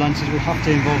not vigilantes, we have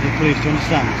to involve the police. Do you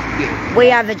understand? Yeah. We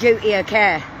have a duty of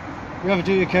care. We have a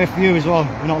duty of care for you as well.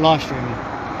 We're not live streaming.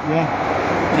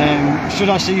 Yeah. Should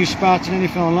I see you spouting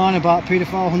anything online about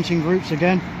paedophile hunting groups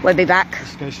again? We'll be back.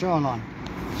 Let's go straight online.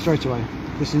 Straight away.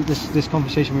 This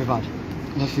conversation we've had.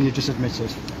 And everything you just admitted.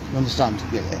 You understand?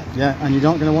 Yeah. And you're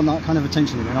not going to want that kind of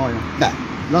attention again, are you? No.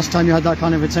 Last time you had that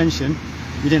kind of attention,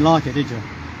 you didn't like it, did you?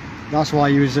 That's why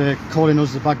you was calling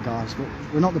us the bad guys. But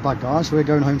we're not the bad guys. We're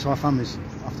going home to our families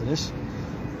after this.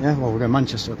 Yeah. Well, we're going to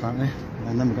Manchester apparently,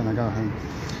 and then we're going to go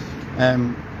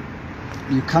home.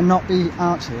 You cannot be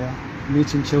out here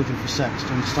meeting children for sex. Do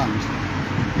you understand?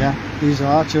 Yeah. These are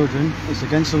our children. It's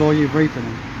against the law. You're raping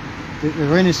them.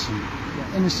 They're innocent.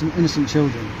 They're innocent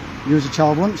children. You was a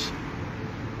child once.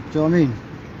 Do you know what I mean?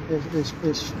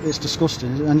 It's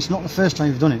disgusting, and it's not the first time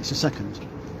you've done it. It's the second. Do you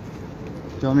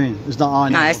know what I mean? Is that I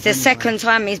know? No, it's the second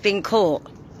time he's been caught.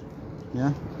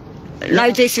 Yeah.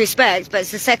 No disrespect, but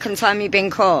it's the second time you've been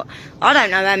caught. I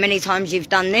don't know how many times you've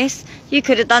done this. You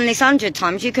could have done this 100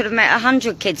 times. You could have met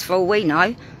 100 kids for all we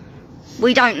know.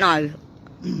 We don't know.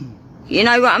 You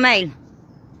know what I mean?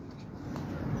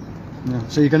 Yeah.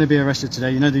 So you're going to be arrested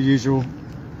today. You know the usual,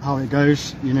 how it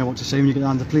goes. You know what to say when you get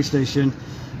down to the police station.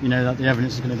 You know that the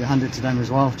evidence is going to be handed to them as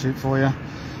well for you.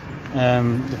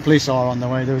 The police are on their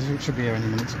way. They should be here any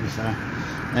minute, to be fair.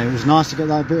 It was nice to get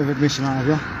that bit of admission out of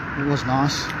you. It was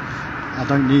nice. I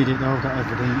don't need it though, I've got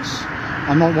evidence.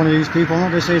 I'm not one of these people, I'm not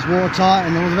going to say it's watertight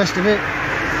and all the rest of it,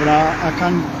 but I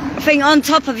can... I think on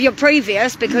top of your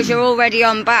previous, because you're already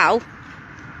on bail,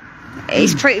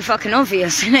 it's pretty fucking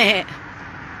obvious, isn't it?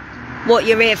 What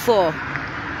you're here for.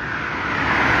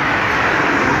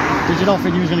 Did you not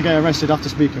think you was going to get arrested after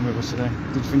speaking with us today?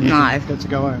 Did you think you would get to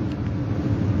go home?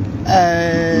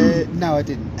 No, I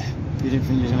didn't. You didn't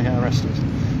think you was going to get arrested?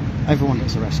 Everyone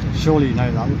gets arrested. Surely you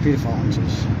know that, with paedophile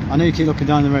hunters. I know you keep looking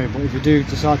down the road, but if you do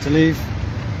decide to leave,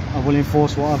 I will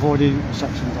enforce what I've already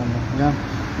sectioned on you. Yeah?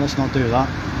 Let's not do that.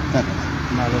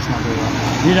 No, let's not do that.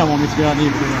 You don't want me to do that either,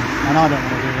 do you? And I don't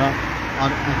want to do that.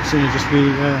 I'd sooner just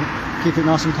keep it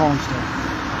nice and calm still.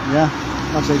 Yeah?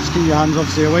 Like I say, just keep your hands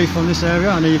obviously away from this area.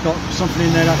 I know you've got something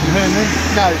in there that can hurt me.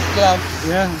 No, gloves.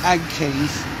 Yeah. And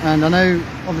keys. And I know,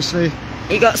 obviously...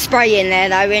 You got spray in there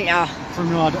though, ain't you? From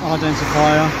your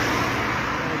identifier.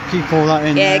 Keep all that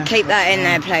in there. Yeah, keep that in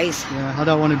there, please. Yeah, I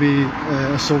don't want to be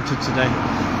assaulted today.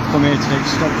 Come here today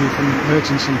to stop you from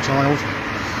hurting some child.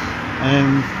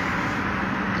 And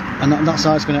that's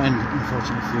how it's going to end,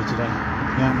 unfortunately, for you today.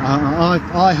 Yeah,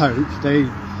 I hope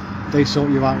they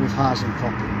sort you out with housing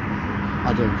properly.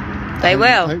 I do. They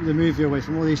will. I hope they move you away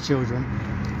from all these children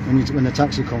when the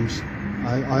taxi comes.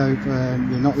 I hope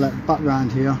you're not let back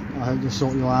round here. I hope they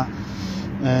sort you out.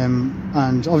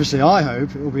 And obviously I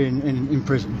hope it will be in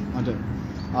prison. I do.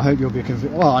 I hope you'll be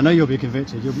convicted. Well, I know you'll be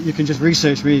convicted. You can just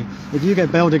research me. If you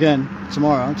get bailed again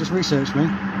tomorrow, just research me.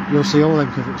 You'll see all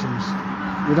them convictions.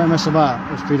 We don't mess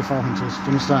about as paedophile hunters. Do you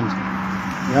understand?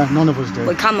 Yeah, none of us do.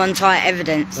 We come on tight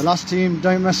evidence. The last team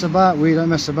don't mess about. We don't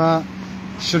mess about.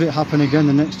 Should it happen again,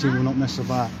 the next team will not mess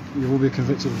about. You will be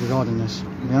convicted regarding this.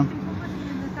 Yeah.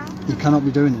 You cannot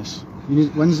be doing this.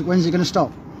 When's it going to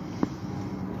stop?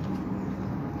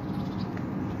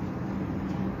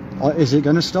 Or is it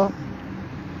going to stop?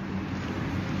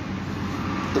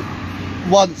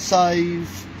 Once I've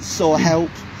sought help,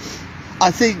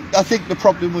 I think the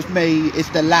problem with me is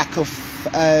the lack of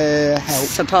help.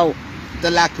 Support. The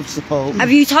lack of support.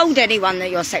 Have you told anyone that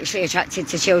you're sexually attracted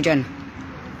to children?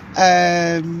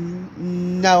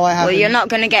 No, I haven't. Well, you're not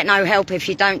going to get no help if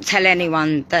you don't tell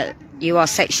anyone that you are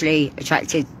sexually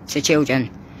attracted to children.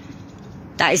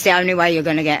 That is the only way you're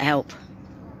going to get help.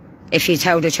 If you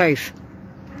tell the truth.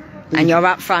 And you're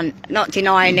up front, not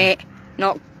denying it,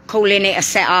 not calling it a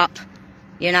set-up,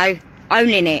 you know,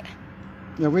 owning it.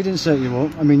 Yeah, we didn't set you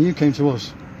up. I mean, you came to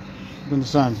us. You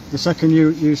understand? The second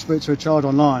you speak to a child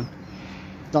online,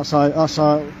 that's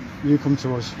how you come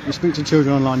to us. You speak to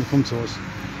children online, you come to us.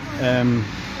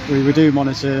 We do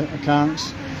monitor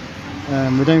accounts.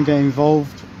 We don't get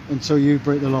involved until you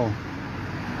break the law.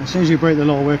 As soon as you break the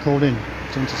law, we're called in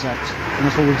to intercept. And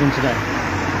that's what we've done today.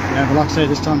 Yeah, but like I say,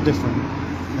 this time different.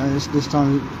 This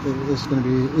time it's going to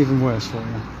be even worse for you. Do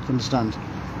you understand?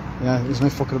 Yeah, there's no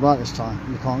fucking about this time.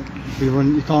 You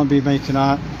can't be making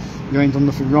out you ain't done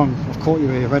nothing wrong. I've caught you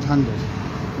here red-handed.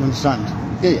 You understand?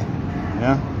 Yeah.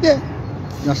 Yeah. Yeah.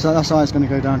 That's how it's going to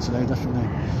go down today, definitely.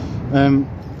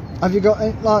 Have you got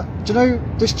do you know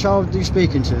this child you're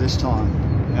speaking to this time?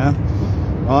 Yeah.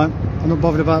 Right. I'm not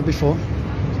bothered about it before.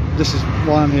 This is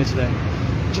why I'm here today.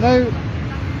 Do you know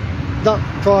that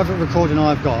private recording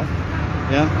I've got?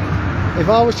 Yeah. If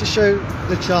I was to show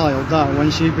the child that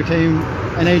when she became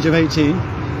an age of 18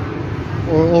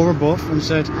 or above and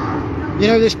said, you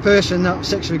know this person that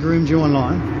sexually groomed you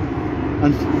online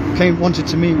and wanted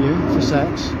to meet you for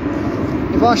sex,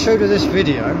 if I showed her this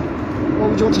video, what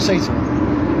would you want to say to her?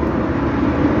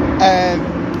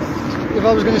 If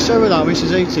I was going to show her that when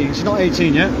she's 18, she's not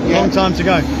 18 yet, a long time to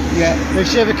go. Yeah. If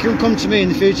she ever can come to me in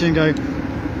the future and go,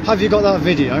 have you got that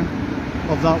video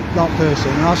of that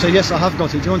person? And I'll say, yes, I have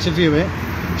got it. Do you want to view it?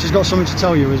 She's got something to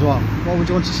tell you as well. What would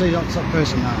you want to say to that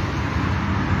person now?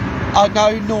 I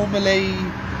know normally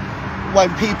when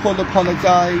people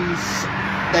apologise,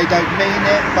 they don't mean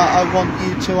it, but I want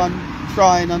you to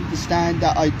try and understand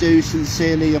that I do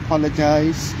sincerely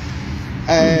apologise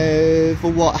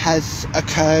for what has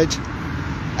occurred,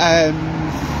 and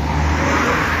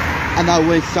I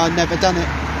wish I'd never done it.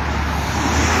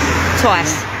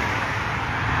 Twice.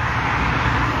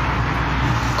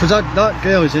 Because that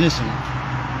girl is innocent. Do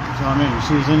you know what I mean?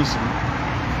 She's innocent.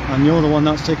 And you're the one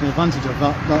that's taking advantage of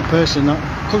that person that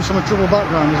comes from a troubled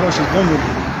background as well. She's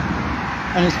vulnerable.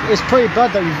 And it's pretty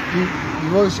bad that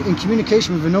you was in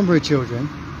communication with a number of children,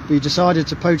 but you decided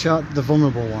to poach out the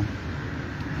vulnerable one.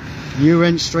 You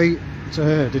went straight to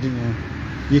her, didn't you?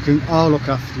 I'll look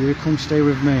after you, come stay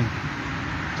with me. Do you know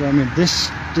what I mean? This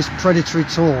predatory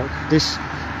talk, this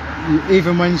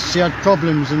even when she had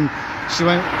problems and she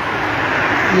went,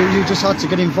 you just had to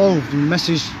get involved and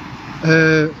message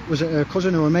her, was it her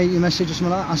cousin or a mate you messaged or something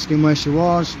like that, asking where she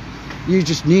was. You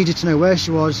just needed to know where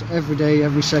she was every day,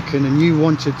 every second, and you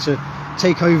wanted to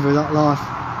take over that life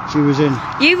she was in.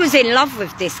 You was in love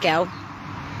with this girl.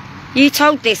 You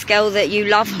told this girl that you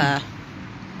love her.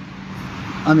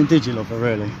 I mean, did you love her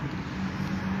really?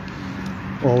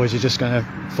 Or was you just going to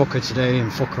fuck her today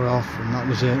and fuck her off and that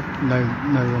was it? No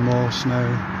remorse,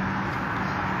 no...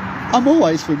 I'm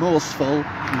always remorseful.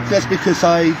 Just because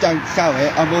I don't show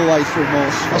it, I'm always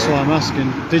remorseful. That's what I'm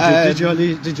asking. Did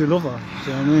you love her?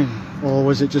 Do you know what I mean? Or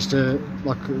was it just a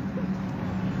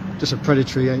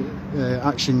predatory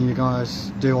action you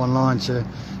guys do online to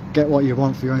get what you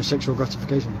want for your own sexual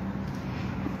gratification?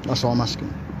 That's what I'm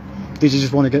asking. Did you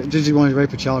want to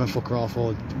rape a child and fuck her off,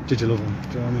 or did you love her?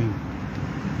 Do you know what I mean?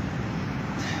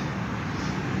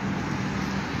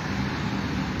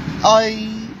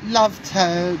 I loved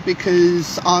her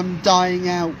because I'm dying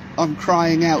out, I'm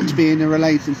crying out to be in a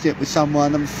relationship with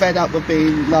someone. I'm fed up with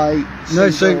being like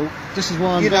single, so this is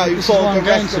what I'm, for the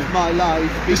rest of my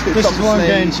life. Because this is what I'm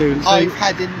getting to. So I've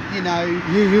had,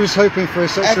 you was hoping for a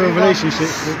sexual relationship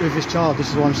with this child. This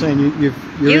is what I'm saying. You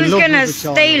was going to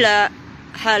steal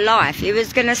her life. You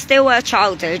was going to steal her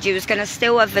childhood. You was going to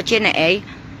steal her virginity.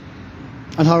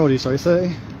 And how old are you? Sorry,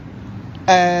 30.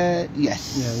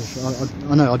 Yes.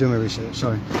 Yeah, I know, I do my research,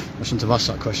 sorry. I shouldn't have asked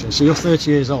that question. So you're 30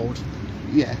 years old.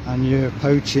 Yeah. And you're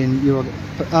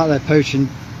out there poaching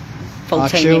our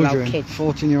children.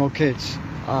 14-year-old kids.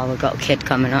 Oh, we've got a kid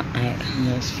coming up, mate.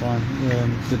 Yeah, it's fine.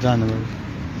 They're down the road.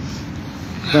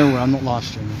 Don't worry, I'm not live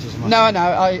streaming, it doesn't matter. No,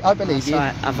 I believe you.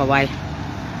 That's right, other way.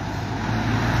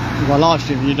 Well, live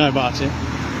streaming, you know about it.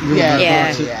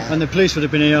 Yeah. And the police would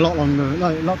have been here a lot longer,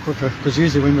 a lot quicker, because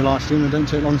usually when we live stream, they don't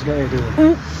take long to get here, do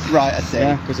they? Right, I see.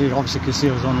 Yeah, because they obviously can see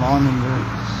us online and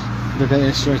they'll get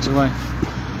here straight away.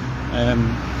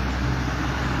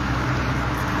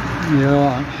 You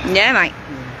alright? Yeah, mate.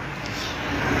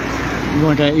 You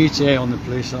want to get ETA on the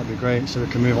police, that'd be great, so we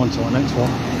can move on to our next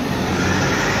one.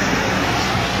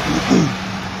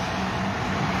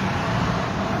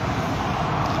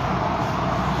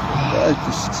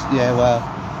 Well.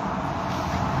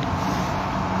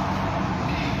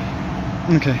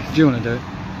 Okay, do you want to do it?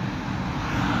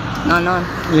 No.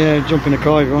 Yeah, jump in the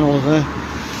car if you want, all there.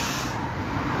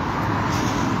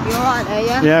 You alright there,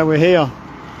 yeah? Yeah, we're here.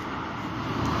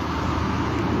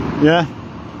 Yeah?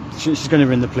 She's going to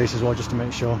ring the police as well, just to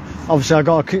make sure. Obviously, I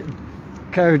got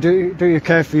a duty of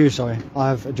care for you, sorry. I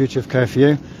have a duty of care for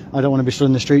you. I don't want to be stood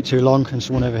in the street too long and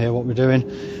someone overhear what we're doing,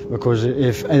 because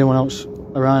if anyone else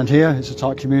around here, it's a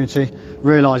tight community,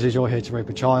 realises you're here to rape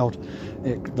a child,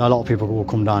 a lot of people will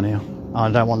come down here. I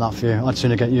don't want that for you. I'd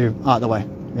sooner get you out of the way.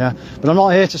 Yeah, but I'm not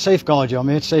here to safeguard you. I'm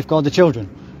here to safeguard the children.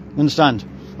 You understand?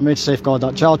 I'm here to safeguard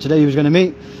that child today he was going to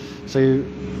meet. So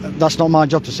that's not my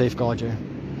job to safeguard you.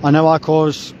 I know I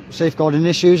cause safeguarding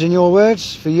issues in your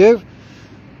words for you,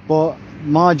 but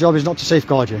my job is not to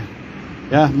safeguard you.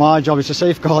 Yeah, my job is to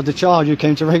safeguard the child you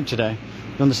came to rape today.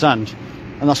 You understand?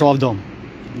 And that's what I've done.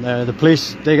 The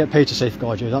police, they get paid to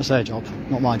safeguard you. That's their job,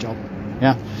 not my job.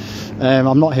 Yeah.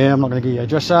 I'm not here. I'm not going to give you your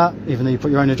address out, even though you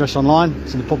put your own address online.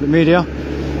 It's in the public media.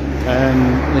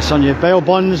 It's on your bail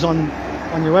bonds, on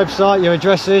your website, your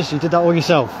addresses. You did that all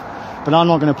yourself. But I'm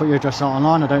not going to put your address out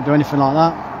online. I don't do anything like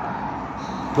that.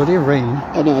 Bloody rain.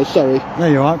 Oh no, sorry. No,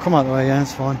 you're alright. Come out the way. Yeah,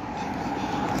 it's fine.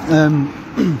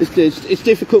 It's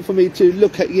difficult for me to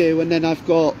look at you and then I've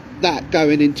got that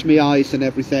going into my eyes and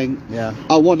everything. Yeah.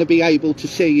 I want to be able to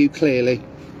see you clearly.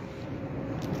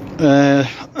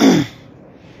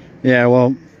 Yeah,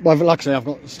 well, like I say, I've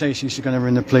got Stacey. She's going to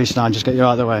ring the police now and just get you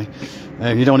out of the way.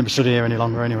 You don't want to be stood here any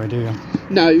longer anyway, do you?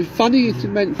 No, funny you to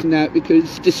mention that,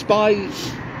 because despite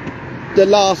the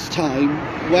last time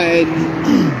when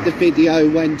the video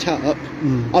went up,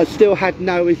 I still had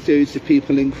no issues with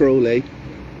people in Crawley.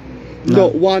 No.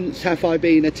 Not once have I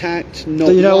been attacked.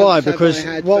 Not you know once why? Have because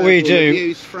I had what we do,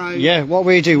 abuse thrown. Yeah, what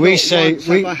we do, we Not say once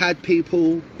have I had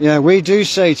people. Yeah, we do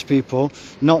say to people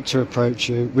not to approach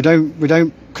you. We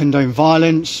don't condone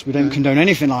violence. We don't condone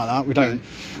anything like that. We don't.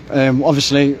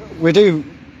 Obviously, we do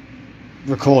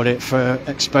record it for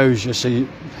exposure, so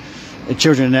the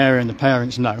children in the area and the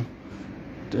parents know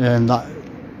that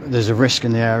there's a risk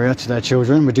in the area to their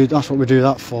children. That's what we do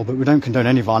that for, but we don't condone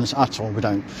any violence at all. We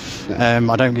don't.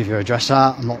 I don't give your address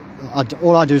out.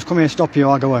 All I do is come here, stop you,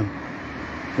 I go home.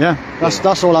 Yeah,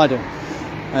 that's all I do.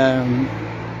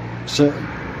 So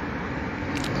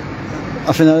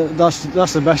I think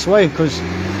that's the best way, because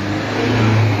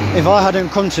if I hadn't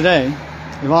come today,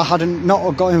 if I hadn't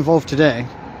not got involved today,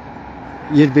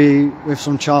 you'd be with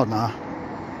some child now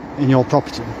in your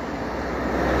property.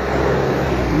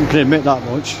 You can admit that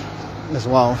much as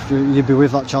well. You'd be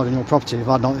with that child in your property if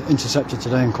I'd not intercepted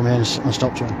today and come here and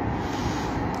stopped you.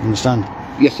 You understand?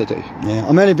 Yes, I do. Yeah,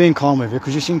 I'm only being calm with you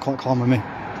because you seem quite calm with me.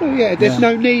 Well, yeah, there's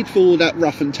no need for all that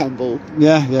rough and tumble.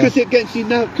 Yeah. Because it gets you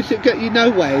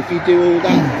nowhere if you do all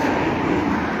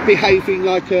that behaving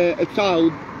like a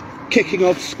child, kicking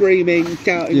off, screaming,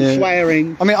 shouting,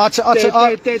 swearing. I mean,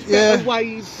 there's better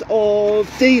ways of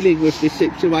dealing with this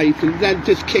situation than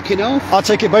just kicking off. I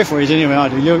take it both ways anyway. I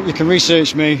do. You can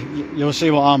research me. You'll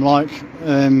see what I'm like.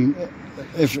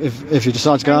 If you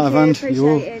decide to go out of hand,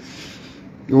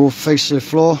 you will face the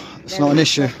floor. It's not an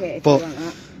issue. But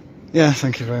yeah,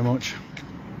 thank you very much.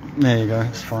 There you go.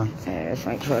 It's fine. Yeah, just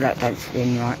make sure that don't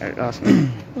spin right at last minute.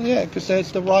 Yeah, because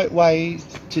there's the right way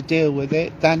to deal with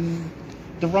it than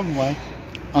the wrong way.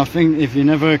 I think if you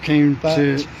never came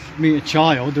to meet a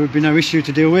child, there would be no issue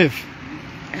to deal with.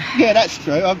 Yeah, that's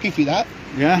true. I'll give you that.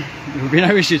 Yeah, there would be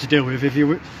no issue to deal with if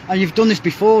you. And you've done this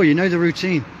before. You know the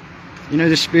routine. You know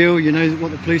the spiel. You know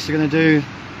what the police are going to do.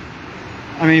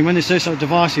 I mean, when they search that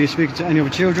device, are you speaking to any other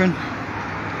children?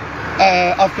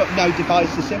 I've got no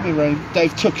devices in my room.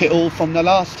 They've took it all from the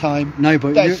last time. No,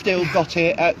 but they've still got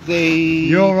it at the...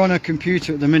 You're on a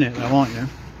computer at the minute though, aren't you?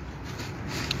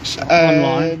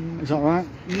 Online, is that right?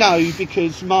 No,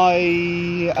 because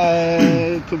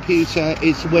my computer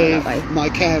is with my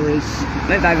carers.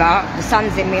 Move over, the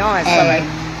sun's in my eyes, sorry.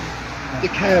 The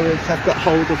carers have got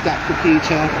hold of that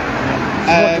computer.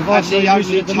 What device are you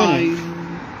using at the minute?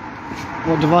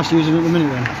 What device are you using at the minute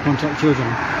then, to contact children?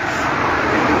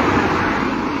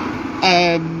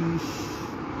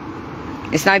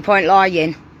 It's no point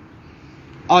lying.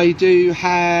 I do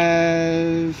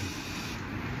have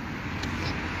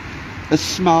a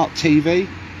smart TV.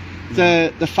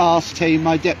 The FAST team,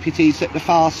 my deputies at the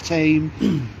FAST team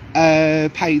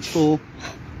paid for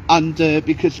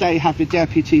because they have a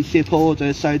deputyship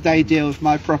order, so they deal with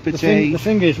my property, the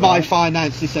thing is, my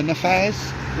finances and affairs.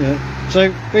 Yeah.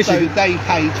 So basically, so they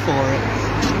paid for it.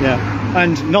 Yeah,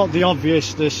 and not the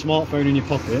obvious, the smartphone in your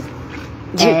pocket.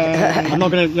 I'm not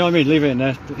going to, you know what I mean, leave it in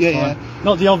there. Yeah.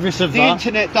 Not the obvious of the that. The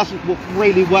internet doesn't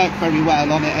really work very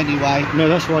well on it anyway. No,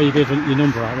 that's why you gave your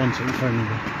number out, wasn't it? Your phone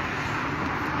number.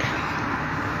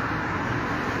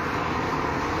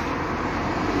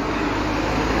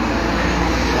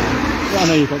 I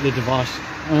know you've got the device.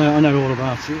 I know all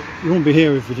about it. You wouldn't be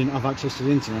here if you didn't have access to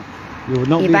the internet. You would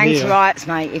not be here. You're banged to rights,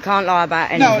 mate. You can't lie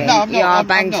about anything. No, I'm not. You are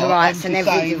banged to rights, and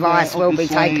every device will be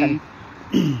taken.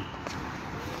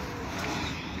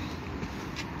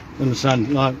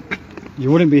 Understand? Like,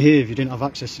 you wouldn't be here if you didn't have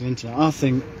access to the internet. I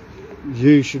think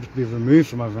you should be removed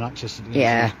from having access to the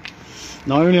internet.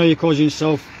 Not only are you causing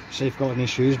yourself safeguarding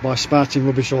issues by spouting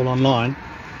rubbish all online.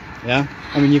 Yeah,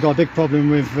 I mean, you've got a big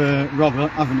problem with Robert,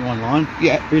 haven't you, online?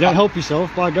 Yeah. But you don't help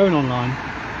yourself by going online.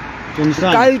 Do you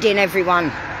understand? Goading everyone.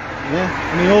 Yeah.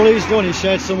 I mean, all he's done is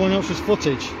shared someone else's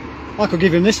footage. I could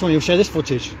give him this one, he'll share this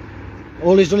footage.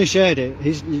 All he's done is shared it.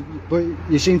 But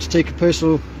you seem to take a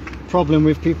personal problem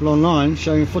with people online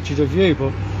showing footage of you,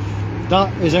 but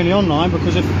that is only online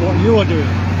because of what you are doing.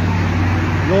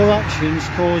 Your actions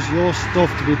cause your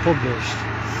stuff to be published.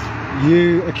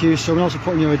 You accuse someone else of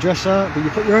putting your address out, but you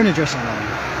put your own address online.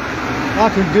 I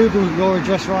can Google your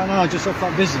address right now just off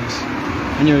that business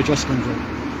and your address comes up.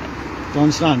 Do you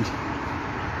understand?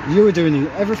 You are doing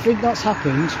it. Everything that's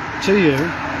happened to you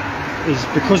is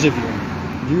because of you.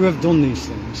 You have done these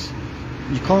things.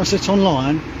 You can't sit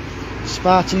online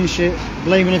spouting shit,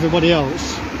 blaming everybody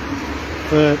else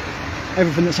for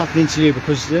everything that's happening to you,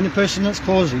 because the only person that's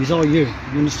causing these are you.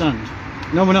 You understand?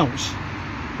 No one else.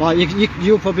 Like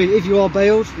you'll probably, if you are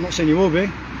bailed, I'm not saying you will be,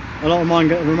 a lot of mine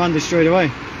get remanded straight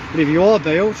away, but if you are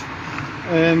bailed,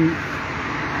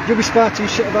 you'll be spouting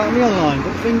shit about me online.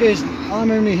 But the thing is,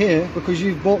 I'm only here because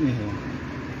you've brought me here.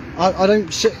 I don't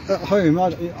sit at home.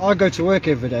 I go to work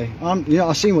every day.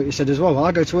 I've seen what you said as well.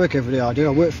 I go to work every day. I do.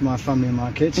 I work for my family and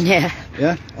my kids. Yeah.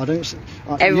 Yeah. I don't.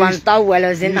 Everyone's dole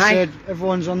wellers, isn't they? You said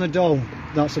everyone's on the dole.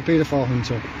 That's a paedophile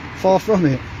hunter. Far from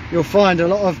it. You'll find a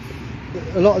lot of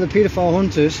the paedophile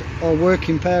hunters are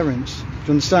working parents. Do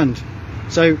you understand?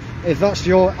 So if that's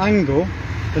your angle,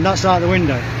 then that's out the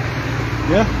window.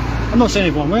 Yeah. I'm not saying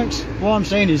everyone works. What I'm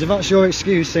saying is, if that's your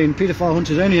excuse, saying paedophile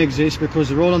hunters only exist because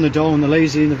they're all on the dole and they're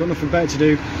lazy and they've got nothing better to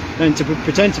do than to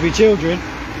pretend to be children,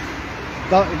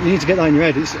 that you need to get that in your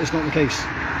head. It's not the case.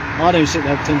 I don't sit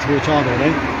there pretend to be a child all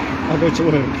day. I go to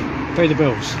work, pay the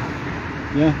bills.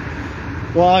 Yeah.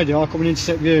 What I do, I come and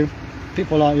intercept you,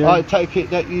 people like you. I take it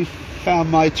that you found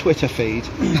my Twitter feed.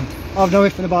 I've know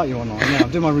everything about you online. Yeah,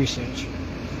 I'm doing my research.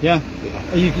 Yeah?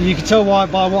 You can tell by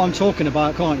what I'm talking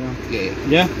about, can't you? Yeah.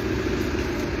 Yeah?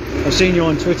 I've seen you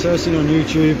on Twitter, I've seen you on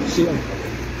YouTube,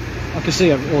 I can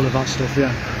see all of that stuff,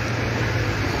 yeah.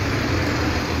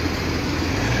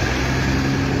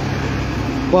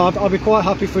 Well, I'll be quite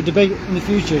happy for a debate in the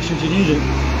future, should you need it.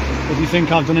 If you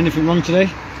think I've done anything wrong today,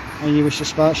 and you wish to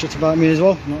spout shit about me as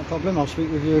well, not a problem, I'll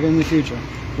speak with you again in the future.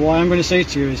 But what I'm going to say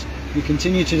to you is, if you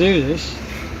continue to do this,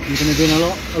 you're going to be in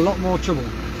a lot more trouble.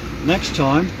 Next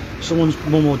time, someone's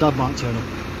mum or dad might turn up.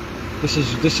 This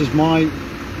is my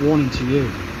warning to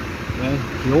you. Yeah,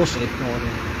 for your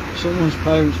safeguarding. Someone's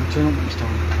parents will turn up next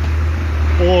time.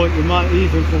 Or you might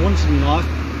even, for once in your life,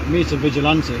 meet a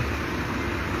vigilante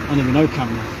and there'll be no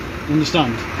camera. You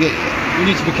understand? Yeah. You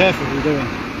need to be careful what you're doing.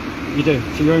 You do,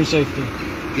 for your own safety.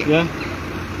 Yeah?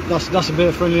 That's a bit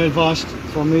of friendly advice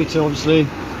from me to obviously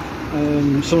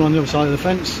someone on the other side of the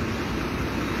fence.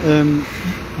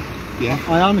 Yeah.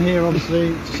 I am here obviously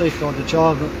to safeguard the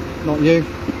child, but not you.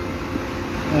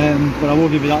 But I will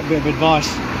give you that bit of advice.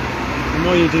 The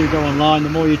more you do go online, the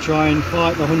more you try and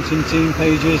fight the hunting team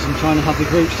pages and trying to have the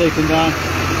groups taken down,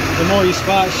 the more you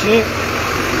spout shit,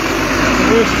 the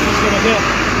worse it's just going to get.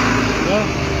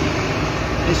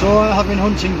 Yeah? It's alright having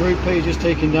hunting group pages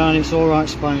taken down, it's alright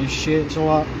spouting shit, it's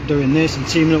alright doing this and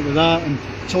teaming up with that and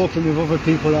talking with other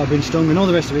people that have been stung and all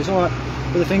the rest of it, it's alright.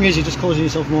 But the thing is, you're just causing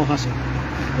yourself more hassle.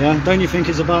 Yeah? Don't you think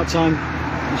it's about time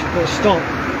you should put a stop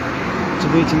to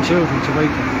beating children, to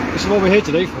raping? This is what we're here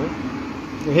today for.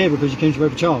 We're here because you came to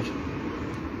rape a child. Do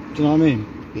you know what I mean?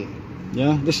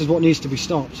 Yeah. This is what needs to be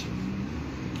stopped.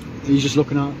 Are you just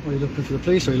looking at, are you looking for the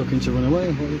police, or are you looking to run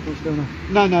away? What's going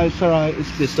on? No, it's alright. It's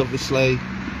just obviously,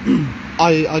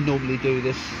 I normally do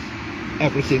this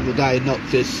every single day, not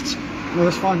just, No,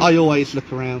 that's fine. I always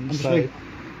look around, so.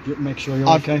 Make sure you're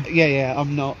okay. Yeah,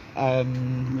 I'm not,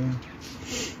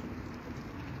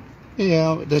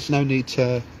 yeah, there's no need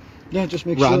to. Yeah, just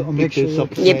make sure. Make sure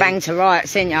you bang to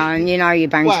rights, ain't you? And you know you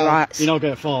bang to rights. You don't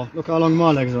get far. Look how long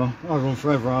my legs are. I'll run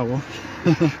forever, I will.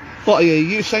 What are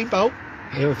you, Usain Bolt?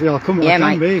 Yeah, I can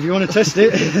be, if you want to test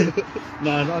it.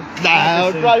 No,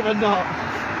 I'd rather not.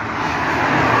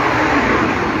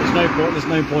 There's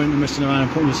no point in messing around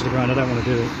and putting you to the ground. I don't want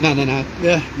to do it. No.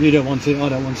 Yeah, you don't want it, I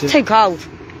don't want it. Too cold.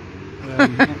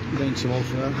 I'm getting too old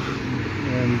for that.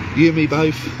 You and me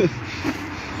both.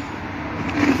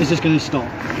 Is this going to stop?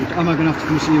 Am I going to have to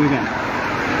come see you again?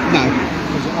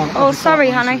 No. Oh, sorry,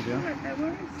 honey.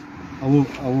 I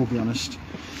will be honest.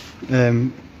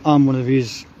 I'm one of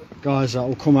these guys that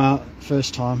will come out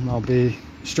first time and I'll be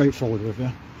straightforward with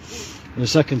you. And the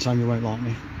second time you won't like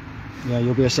me. Yeah,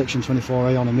 you'll be a section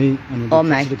 24A on a meet and you'll be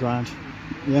put to the ground.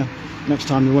 Yeah. Next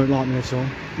time you won't like me at all.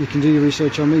 You can do your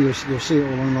research on me. You'll see it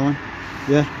all online.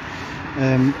 Yeah.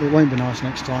 It won't be nice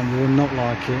next time. You will not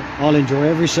like it. I'll enjoy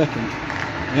every second.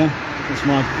 Yeah,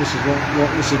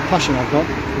 this is passion I've got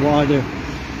for what I do.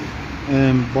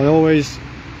 But I always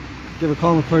give a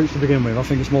calm approach to begin with. I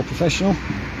think it's more professional.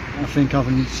 I think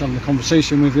having a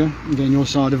conversation with you and getting your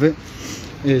side of it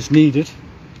is needed.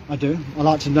 I do. I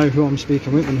like to know who I'm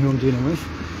speaking with and who I'm dealing with.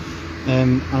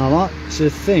 And I like to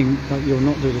think that you'll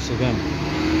not do this again.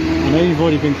 I know you've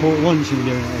already been caught once and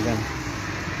you're doing it again.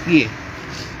 Yeah.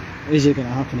 Is it going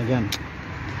to happen again?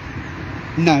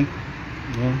 No.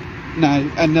 Yeah.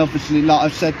 No, and obviously, like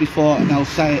I've said before, and I'll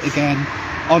say it again,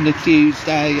 on the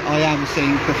Tuesday I am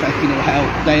seeing professional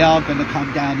help. They are going to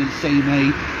come down and see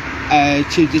me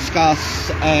to discuss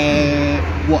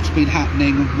what's been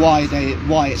happening and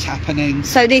why it's happening.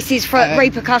 So this is for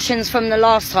repercussions from the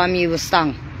last time you were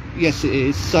stung? Yes, it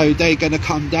is. So they're going to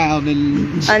come down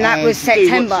and that was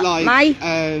September, May?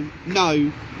 No,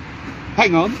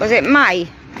 hang on. Was it May?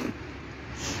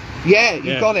 Yeah,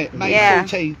 you got it. May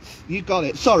 14th. You got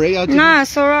it. Sorry, I didn't. No,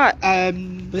 it's all right.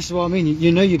 This is what I mean.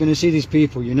 You know you're going to see these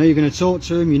people. You know you're going to talk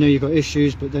to them. You know you've got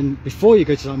issues. But then before you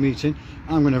go to that meeting,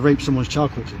 I'm going to rape someone's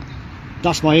child quickly.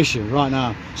 That's my issue right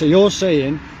now. So you're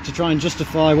saying to try and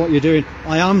justify what you're doing.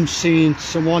 I am seeing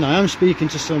someone. I am speaking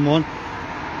to someone.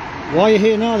 Why are you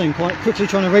here now then? Quite quickly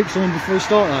trying to rape someone before you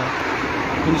start that.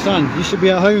 You understand? You should be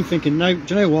at home thinking, no,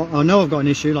 do you know what? I know I've got an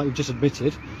issue, like you've just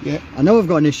admitted. Yeah. I know I've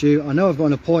got an issue. I know I've got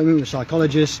an appointment with a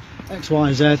psychologist, X, Y,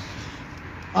 and Z.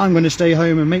 I'm going to stay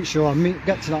home and make sure I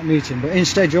get to that meeting. But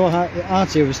instead, you're out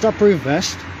here with a stab-proof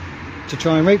vest to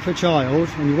try and rape a child,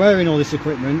 and you're wearing all this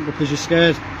equipment because you're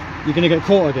scared you're going to get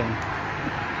caught again.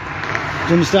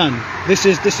 Do you understand? This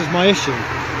is my issue.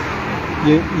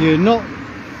 You're not.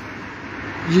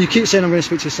 You keep saying I'm going to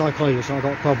speak to a psychologist. I've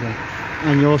got a problem,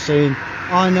 and you're saying,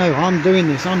 I know, I'm doing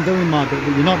this, I'm doing my bit,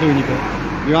 but you're not doing your bit.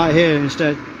 You're out here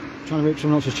instead trying to rape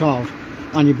someone else's child.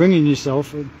 and you're bringing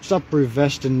yourself a stab-proof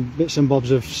vest and bits and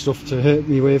bobs of stuff to hurt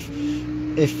me with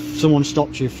if someone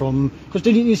stopped you from, because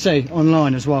didn't you say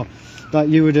online as well that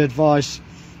you would advise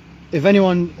if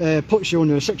anyone puts you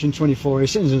under a section 24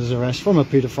 citizen's arrest from a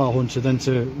paedophile hunter, then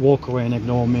to walk away and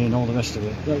ignore me and all the rest of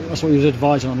it. That's what you was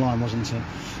advising online, wasn't it?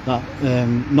 That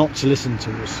not to listen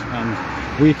to us,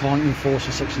 and we can't enforce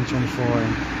a section 24,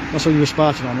 and that's what you were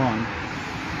spouting online.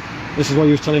 This is what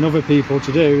you was telling other people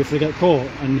to do if they get caught,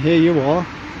 and here you are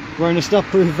wearing a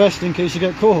stab-proof vest in case you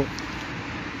get caught.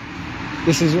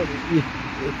 This is what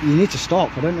you need to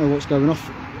stop. I don't know what's going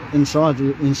off inside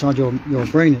your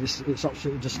brain. It's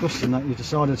absolutely disgusting that you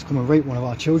decided to come and rape one of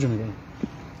our children again.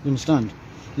 You understand?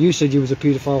 You said you was a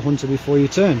paedophile hunter before you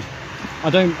turned. I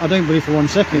don't believe for 1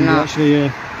 second you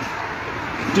actually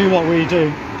do what we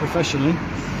do professionally.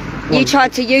 You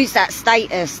tried to use that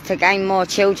status to gain more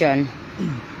children.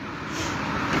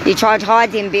 You tried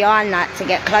hiding behind that to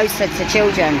get closer to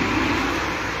children.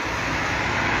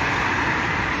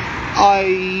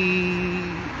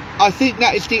 I think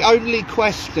that is the only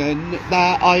question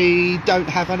that I don't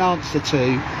have an answer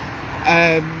to.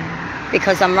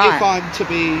 Because I'm right. If I'm to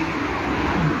be,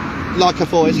 like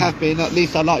I've always have been, at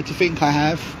least I like to think I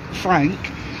have, frank.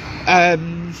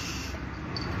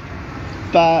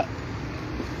 But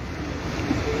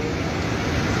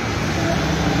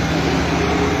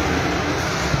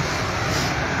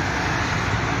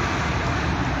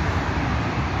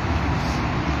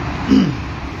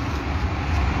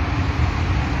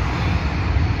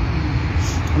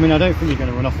I mean, I don't think you're going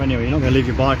to run off anyway. You're not going to leave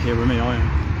your bike here with me, are you?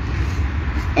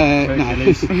 No.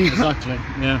 Exactly,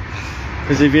 yeah.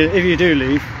 Because if you do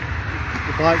leave,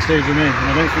 the bike stays with me, and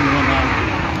I don't think you want that.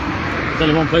 There's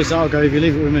only one place I'll go if you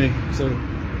leave it with me, so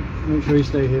make sure you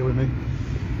stay here with me.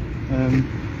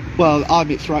 Well, I'm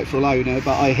its rightful owner,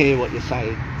 but I hear what you're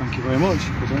saying. Thank you very much,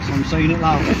 because I'm saying it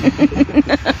loud.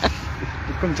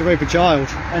 You've come to rape a child.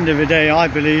 End of the day, I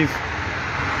believe.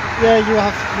 Yeah, you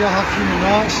have human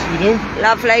rights, you do.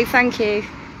 Lovely, thank you.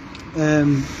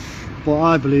 But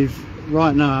I believe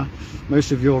right now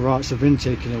most of your rights have been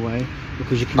taken away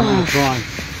because you committed a crime.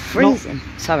 Freezing.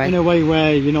 Sorry. In a way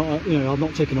where you're not, I'm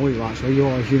not taking away your rights, where you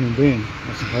are a human being,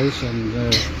 I suppose, and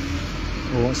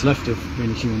or what's left of being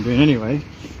a human being anyway.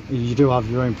 You do have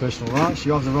your own personal rights.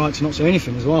 You have the right to not say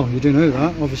anything as well. You do know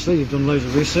that, obviously. You've done loads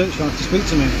of research. You don't have to speak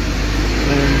to me.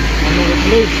 I'm not a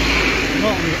police. I'm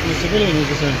a civilian, as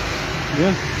I say.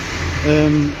 Yeah.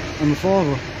 I'm a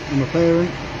father. I'm a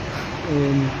parent.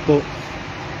 But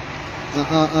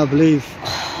I believe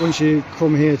once you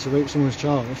come here to rape someone's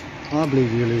child, I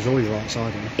believe you lose all your rights.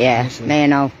 I do. Yeah, honestly. me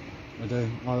and all. I do.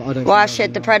 I don't. Why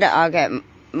should the predator get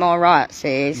more rights?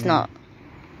 It's not.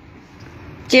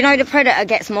 Do you know the predator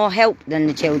gets more help than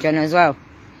the children as well?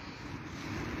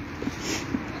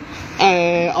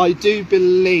 I do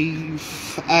believe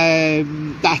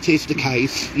that is the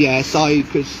case. Yes,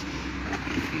 because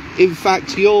in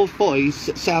fact your voice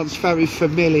sounds very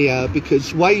familiar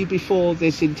because way before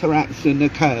this interaction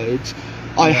occurred,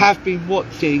 I have been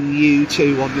watching you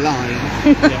two online.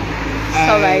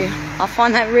 Sorry, I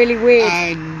find that really weird.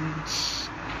 And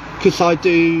because I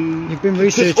do, you've been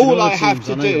researching all I have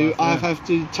to do, I have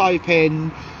to type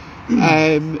in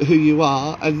who you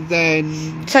are, and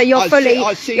then so you're fully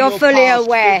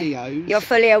aware. Videos. You're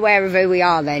fully aware of who we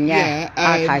are, then, yeah.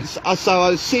 Okay. So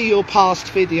I see your past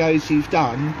videos you've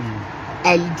done,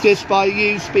 and just by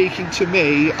you speaking to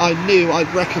me, I knew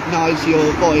I'd recognise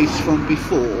your voice from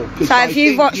before. So if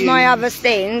you've watched my other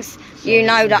things, you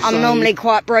know that I'm normally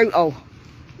quite brutal.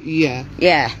 Yeah.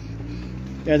 Yeah.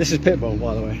 Yeah, this is Pitbull,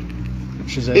 by the way.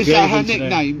 Is that her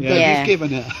nickname that you've given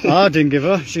her? I didn't give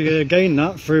her. She gained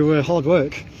that through hard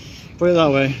work. Put it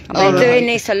that way. I've been doing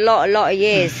this a lot of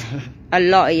years. A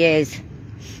lot of years.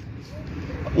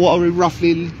 What are we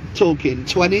roughly talking?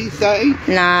 20, 30?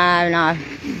 No.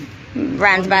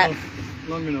 Round about.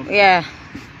 Long enough. Yeah.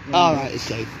 Alright, I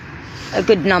see. A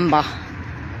good number.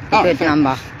 A good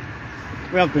number.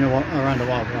 We have been around a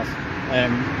while, but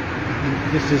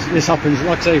this happens,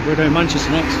 like I say, we're going to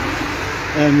Manchester next.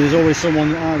 There's always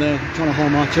someone out there trying to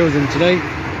harm our children. Today,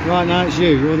 right now, it's you.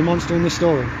 You're the monster in this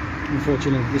story.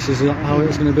 Unfortunately, this is how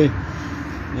it's going to be.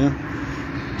 Yeah.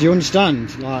 Do you understand?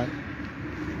 Do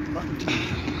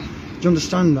you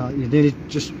understand that you nearly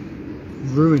just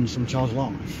ruined some child's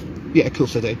life? Yeah, of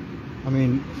course I do. I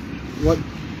mean,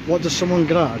 what does someone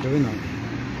get out of doing that?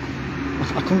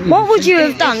 What would you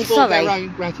have done? It's for Sorry. their own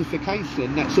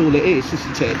gratification. That's all it is,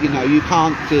 isn't it? You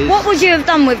can't just... What would you have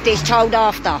done with this child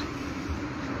after?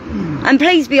 And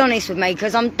please be honest with me,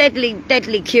 because I'm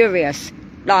deadly curious.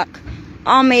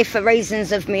 I'm here for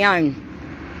reasons of my own.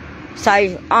 So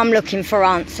I'm looking for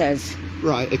answers.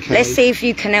 Right, okay. Let's see if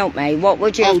you can help me. What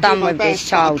would you have done with this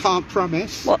child? I can't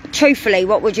promise. Truthfully,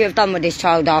 what would you have done with this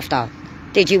child after?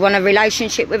 Did you want a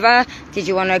relationship with her? Did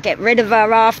you want to get rid of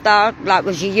her after? Like,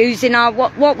 was you using her?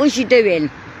 What was you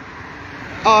doing?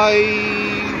 I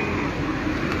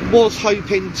was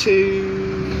hoping to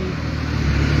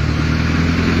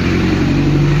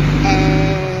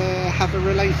have a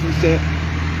relationship,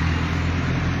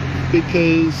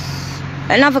 because...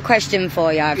 Another question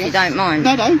for you, if you don't mind.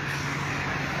 No.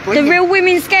 Do real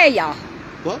women scare you?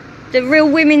 What? Do real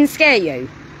women scare you?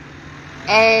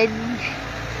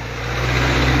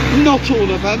 Not all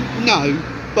of them, no.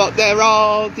 But there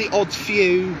are the odd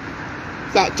few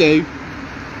that do.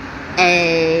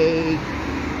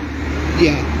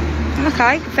 Yeah.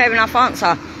 Okay, fair enough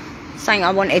answer. Something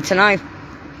I wanted to know.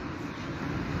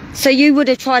 So you would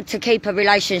have tried to keep a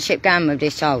relationship going with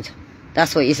this child?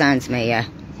 That's what you're saying to me, yeah?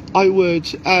 I would,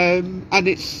 and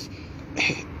it's...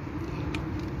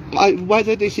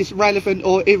 whether this is relevant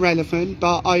or irrelevant,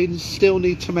 but I still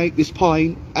need to make this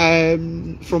point,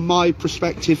 from my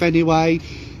perspective anyway.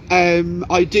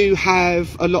 I do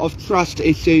have a lot of trust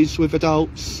issues with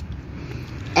adults.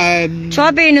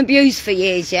 Try being abused for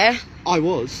years, yeah? I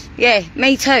was. Yeah,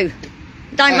 me too.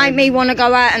 Don't make me want to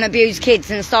go out and abuse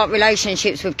kids and start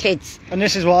relationships with kids. And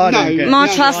this is what I don't get. My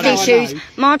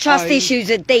trust issues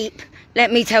are deep.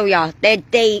 Let me tell you, they're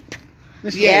deep.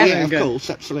 Yeah, of course,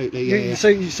 absolutely. Yeah. So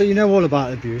you know all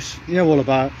about abuse, you know all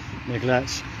about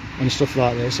neglect and stuff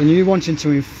like this, and you wanting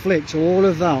to inflict all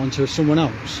of that onto someone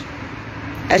else.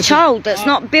 A child that's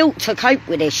not built to cope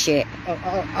with this shit.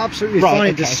 I absolutely find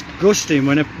it disgusting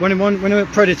when a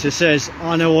predator says,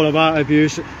 "I know all about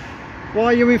abuse." Why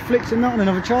are you inflicting that on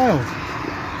another child?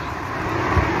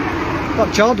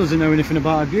 That child doesn't know anything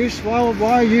about abuse. Why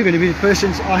are you going to be the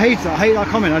person? I hate that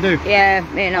comment. I do. Yeah,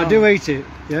 you know. I do hate it.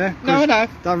 Yeah. No. That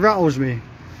rattles me.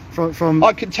 From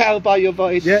I can tell by your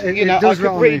voice. Yeah, I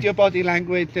can read your body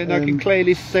language, and I can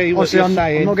clearly see what you're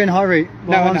saying. I'm not getting irate.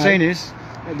 What I'm saying is,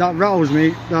 that rattles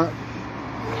me. That.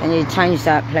 Can you change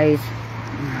that, please?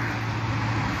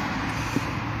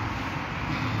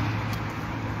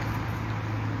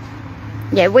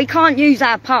 Yeah, we can't use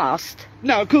our past.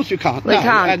 No, of course you can't. We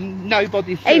can't. And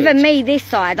nobody should. Even me this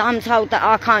side, I'm told that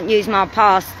I can't use my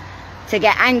past to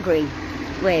get angry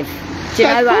with. Do you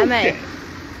know what I mean?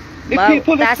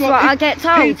 Well, that's what I get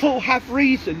told. People have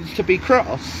reasons to be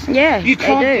cross. Yeah, you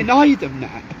can't deny them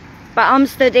that. But I'm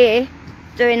stood here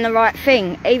doing the right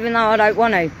thing, even though I don't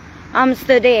want to. I'm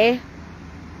stood here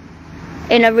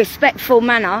in a respectful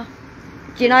manner.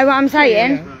 Do you know what I'm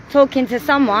saying? Yeah. Talking to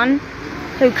someone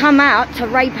who come out to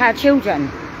rape our children.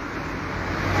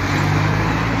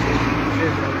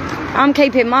 I'm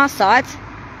keeping my side.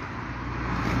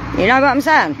 You know what I'm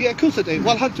saying? Yeah, of course I do.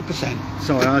 100%.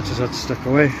 Sorry, I just had to step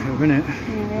away for a minute.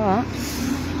 You alright?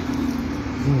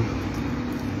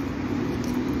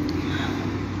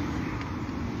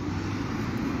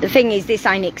 The thing is, this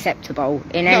ain't acceptable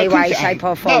in any way, shape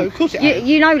or form. No, of course it ain't.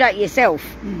 You know that yourself.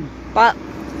 But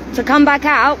to come back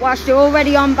out whilst you're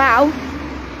already on bail,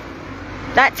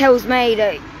 that tells me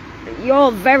that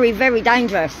you're very, very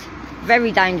dangerous.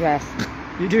 Very dangerous.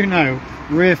 You do know,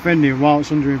 reoffending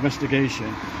whilst under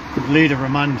investigation could lead a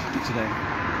remand today.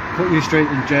 Put you straight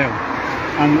in jail.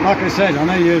 And like I said, I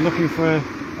know you're looking for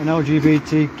an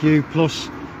LGBTQ plus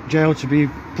jail to be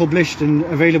published and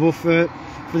available for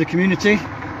the community.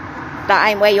 That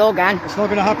ain't where you're going. It's not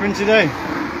going to happen today.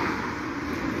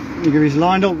 He's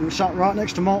lined up, sat right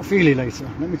next to Mark Feely later.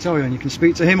 Let me tell you, and you can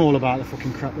speak to him all about the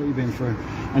fucking crap that you've been through.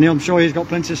 And I'm sure he's got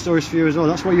plenty of stories for you as well.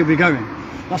 That's where you'll be going.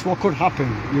 That's what could happen.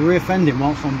 You reoffend him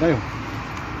whilst on bail.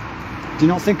 Do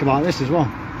you not think about this as well?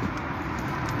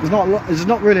 There's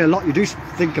not really a lot you do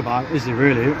think about, is there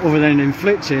really? Other than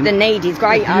inflicting... The need is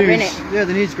greater, isn't it? Yeah,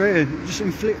 the need's greater. Just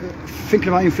thinking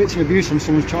about inflicting abuse on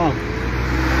someone's child.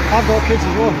 I've got kids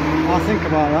as well. I think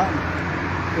about that.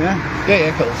 Yeah? Yeah,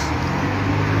 of course.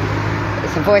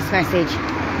 It's a voice message.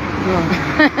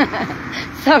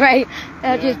 Sorry,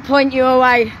 I'll just point you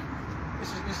away.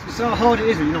 It's how hard it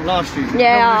is when you're not live streaming.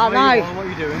 Yeah, I know. What are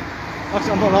you doing? Like I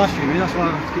said, I'm not live streaming, that's why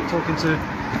I have to keep talking to...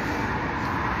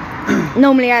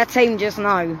 Normally our team just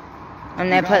know,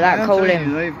 and they put that call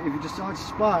in. If you decide to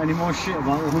spark any more shit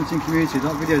about the hunting community,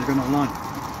 that video's going online.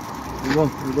 It'll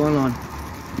go online.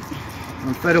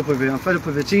 I'm fed up with it. I'm fed up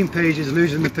with the team pages,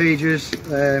 losing the pages.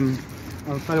 I'm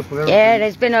fed up with everything. Yeah,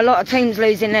 there's been a lot of teams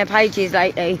losing their pages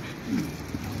lately.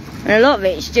 And a lot of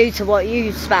it's due to what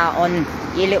you spout on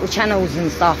your little channels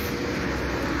and stuff.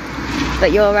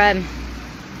 But you're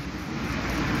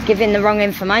giving the wrong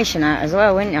information out as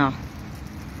well, aren't you?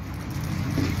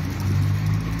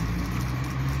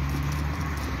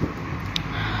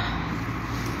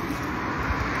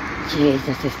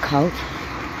 Jesus, it's cold.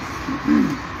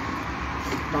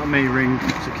 That may ring,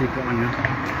 so keep it on you.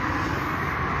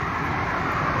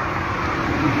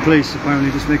 The police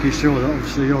apparently just making sure that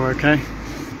obviously you're okay.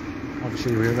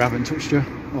 Obviously we haven't touched you.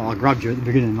 Well, I grabbed you at the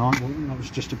beginning, right? Well, that was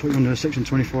just to put you under a section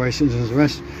 24A citizen's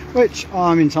arrest, which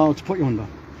I'm entitled to put you under.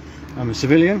 I'm a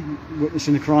civilian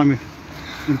witnessing a crime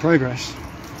in progress.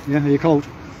 Yeah, are you cold?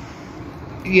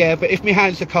 Yeah, but if my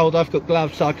hands are cold, I've got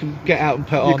gloves, so I can get out and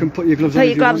put on. You can put your gloves on. Put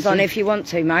your gloves on if you want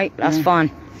to, mate. That's fine.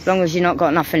 As long as you've not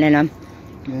got nothing in them.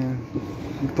 Yeah,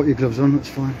 you can put your gloves on, that's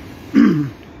fine.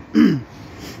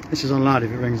 This is on loud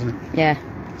if it rings, isn't it? Yeah.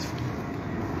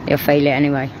 You'll feel it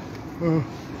anyway. Oh.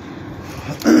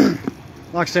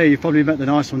 Like I say, you've probably met the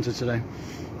nice hunter today.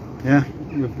 Yeah,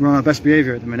 we're on our best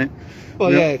behaviour at the minute.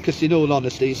 Well, yeah, because in all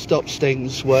honesty, stop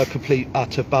stings were complete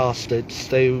utter bastards.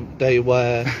 They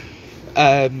were.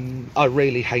 I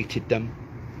really hated them.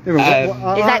 Is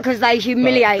that because they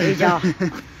humiliated you?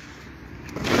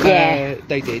 Yeah.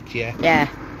 They did, yeah. Yeah.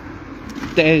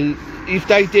 If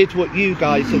they did what you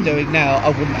guys are doing now, I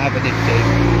wouldn't have an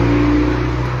issue.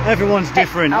 Everyone's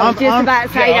different. I was just about to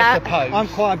say that. I'm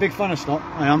quite a big fan of Stop.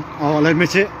 I am. I'll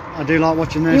admit it. I do like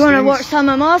watching their You want to stings. watch some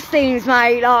of my stings,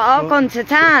 mate? Like, I've gone to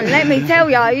town. Let me tell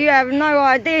you, you have no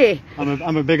idea.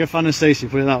 I'm a bigger fan of Stacey,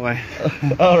 put it that way.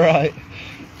 All right.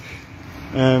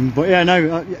 But yeah,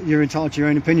 no, you're entitled to your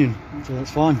own opinion, so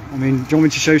that's fine. I mean, do you want me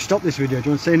to show Stop this video? Do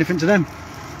you want to say anything to them?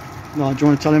 Like, do you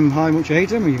want to tell them how much you hate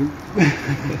them? Or you...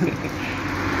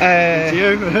 to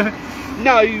you?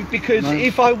 No, because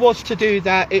if I was to do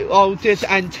that, I'll just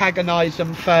antagonise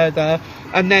them further,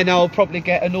 and then I'll probably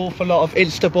get an awful lot of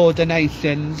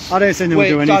insubordinations. I don't think they'll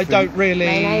do anything. I don't really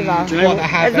want to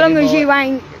have as long anymore. as you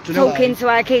ain't talking to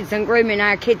our kids and grooming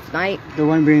our kids, mate. They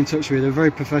won't be in touch with you. They're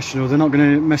very professional. They're not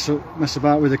going to mess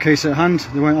about with the case at hand.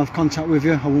 They won't have contact with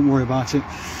you. I won't worry about it.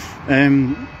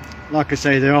 Like I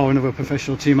say, there are another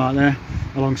professional team out there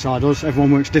alongside us. Everyone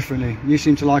works differently. You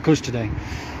seem to like us today.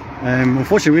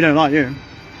 Unfortunately, we don't like you.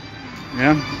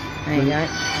 Yeah. There you go.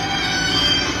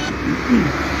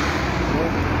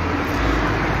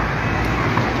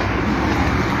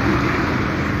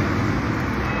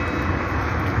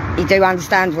 You do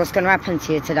understand what's going to happen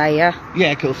to you today, yeah?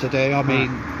 Yeah, of course I do. I mean,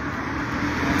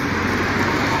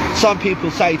 some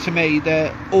people say to me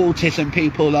that autism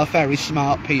people are very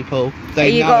smart people.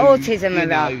 They you got autism,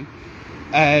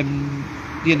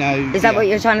 you know. Is that what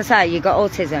you're trying to say? You got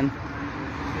autism?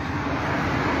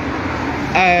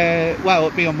 Well,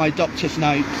 it'd be on my doctor's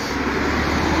notes,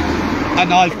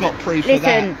 and I've got proof of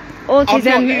that. Listen,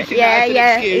 autism, yeah,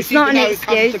 excuse, it's not an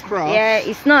excuse. Yeah,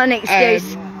 it's not an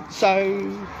excuse. So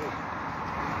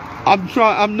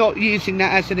I'm not using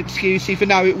that as an excuse, even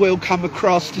though it will come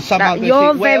across to some others.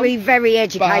 You're very, very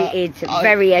educated,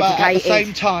 very educated. But at the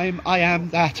same time, I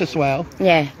am that as well.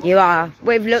 Yeah, you are.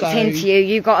 We've looked into you.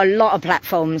 You've got a lot of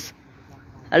platforms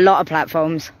that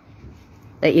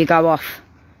you go off.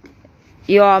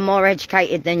 You are more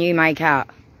educated than you make out.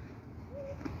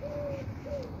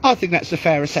 I think that's a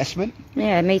fair assessment.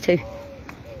 Yeah, me too.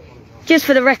 Just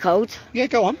for the record. Yeah,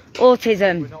 go on.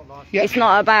 Autism. Yeah. It's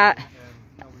not about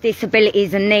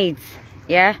disabilities and needs.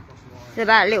 Yeah. It's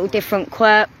about little different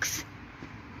quirks.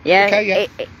 Yeah. Okay, yeah.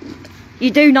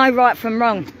 You do know right from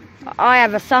wrong. I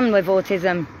have a son with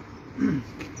autism.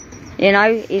 You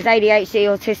know, he's ADHD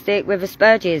autistic with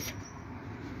Asperger's.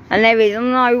 And there is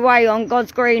no way on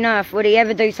God's green earth would he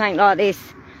ever do something like this.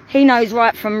 He knows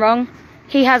right from wrong.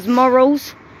 He has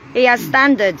morals. He has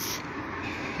standards.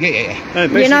 Yeah.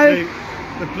 Basically, you know,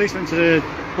 the police went to the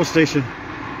bus station.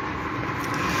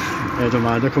 Don't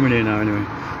mind, they're coming here now anyway.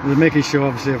 They're making sure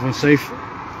obviously everyone's safe.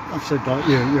 I've said that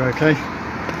you're okay.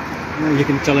 Yeah, you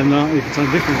can tell him that. You can tell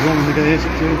him different as long as they get here.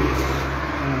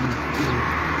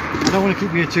 I don't want to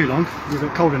keep you here too long. You'll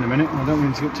get cold in a minute. I don't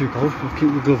want you to get too cold. I'll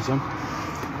keep your gloves on.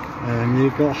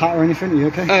 You've got a hat or anything? Are you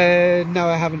okay? No,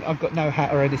 I haven't. I've got no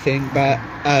hat or anything, but...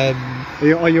 Are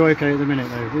you okay at the minute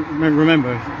though?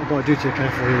 Remember, I've got a duty of care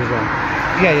for you as well.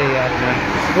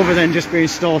 Yeah. Other than just being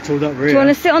startled up really. Do you want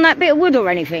to sit on that bit of wood or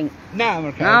anything? No, I'm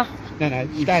okay. No? No,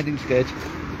 standing's good.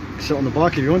 Sit on the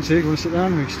bike if you want to. You want to sit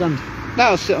down or you can stand? No,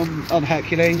 I'll sit on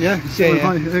Hercules. Yeah, sit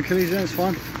on Hercules, yeah, it's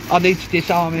fine. I need to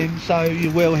disarm him, so you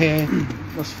will hear.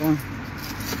 That's fine.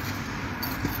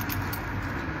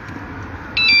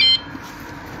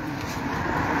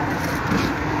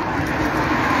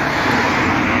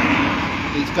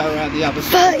 Go around the other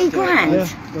side. 30 grand? Yeah,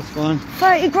 that's fine.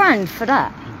 30 grand for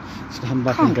that? Stand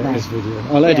back and get this video.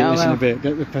 I'll edit this in a bit.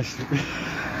 Get the P.E.S.T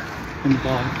in the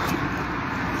bar.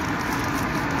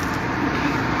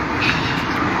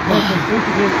 Like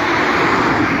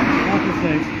I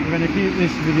say, we're going to keep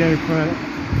this video for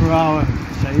for our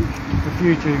sake, for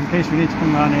future, in case we need to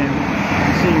come around here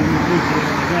and see you in the future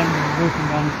again, we'll come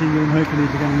down and see you in Hercules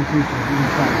again in the future.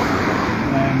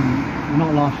 We're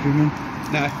not live streaming.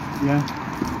 No. Yeah.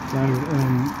 So,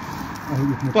 I hope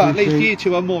you can well, at least you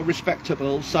two are more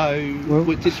respectable, so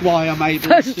which is why I'm able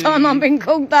First time I've been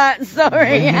called that,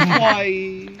 sorry. Which is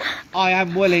why I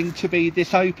am willing to be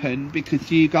this open, because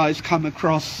you guys come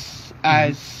across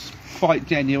as quite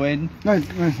genuine.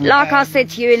 Like I said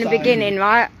to you in the beginning,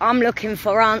 right? I'm looking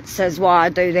for answers why I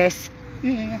do this.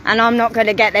 Yeah. And I'm not going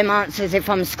to get them answers if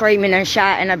I'm screaming and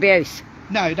shouting abuse.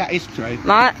 No, that is true.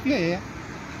 Right? Yeah.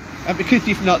 And because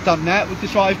you've not done that, which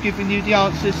is why I've given you the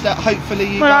answers that hopefully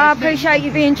you well, I guys appreciate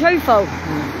you being truthful.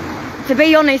 To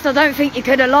be honest, I don't think you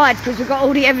could have lied because we've got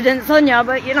all the evidence on you,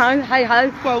 but you know, hey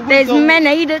ho. Well, there's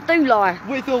many that do lie.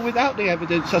 With or without the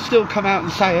evidence, I still come out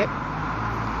and say it.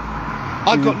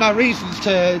 I've got no reasons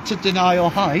to deny or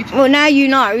hide. Well, now you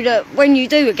know that when you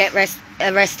do get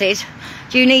arrested,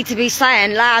 you need to be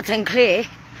saying loud and clear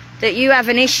that you have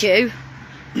an issue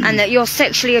and that you're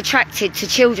sexually attracted to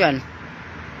children.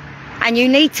 And you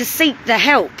need to seek the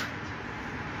help.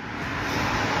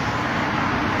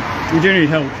 You do need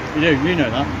help. You do. You know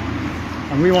that.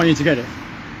 And we want you to get it.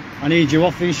 I need you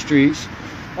off these streets,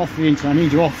 off the internet. I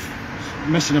need you off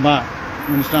messing about.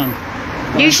 You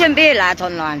understand? You shouldn't be allowed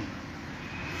online.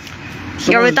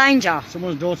 You're a danger.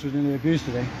 Someone's daughter was nearly abused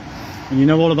today. And you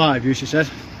know all about abuse, you said.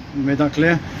 You made that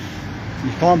clear.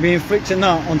 You can't be inflicting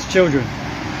that onto children.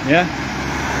 Yeah?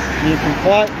 You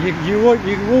can you will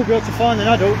be able to find an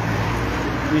adult.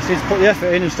 You just need to put the effort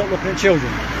in and stop looking at children.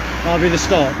 That'll be the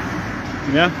start.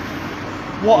 Yeah?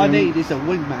 What I need is a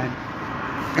wingman.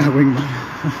 A wingman.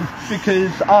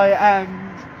 Because I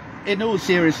am, in all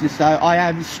seriousness though, I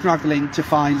am struggling to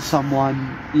find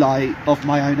someone like of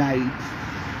my own age.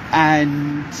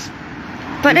 And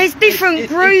but there's different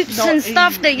groups and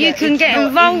stuff that you can get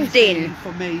involved in.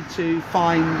 For me to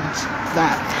find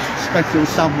that special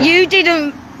someone. You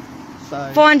didn't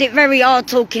find it very hard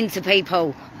talking to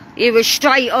people. You were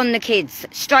straight on the kids.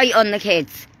 Straight on the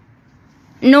kids.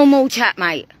 Normal chat,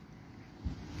 mate.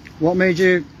 What made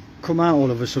you come out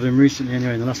all of a sudden recently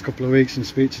anyway, in the last couple of weeks, and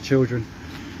speak to children?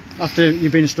 After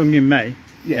you've been stung in May,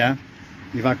 yeah,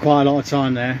 you've had quite a lot of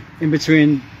time there. In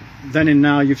between then and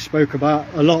now, you've spoke about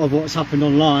a lot of what's happened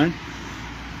online.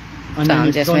 And so then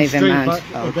I'm just moving around.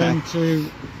 Again to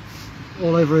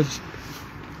all over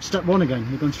step one again.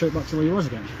 You've gone straight back to where you was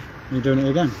again. And you're doing it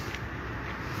again.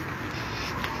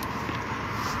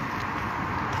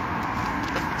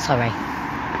 Sorry.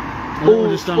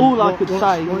 All I could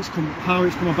say how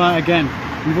it's come about again.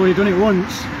 You've already done it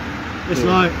once. It's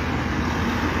like,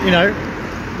 you know,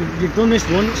 you've done this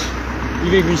once.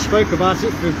 You've even spoke about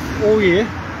it for all year.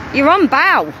 You're on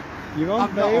bail. You're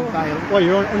on bail. Not on bail. Well,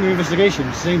 you're under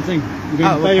investigation. Same thing. You've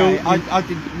been bailed. Okay. I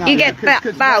didn't know. You get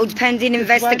bailed pending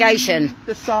investigation. When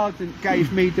the sergeant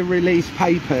gave me the release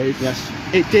papers. Yes.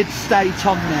 It did state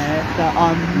on there that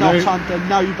I'm not under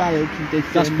no bail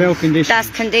conditions. That's bail conditions. That's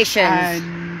conditions.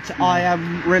 And I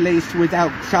am released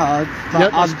without charge,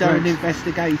 but under an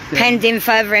investigation. Pending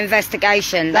further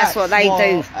investigation. That's what they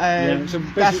do. So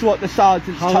that's what the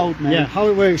sergeant told me. Yeah. How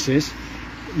it works is,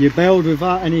 you're bailed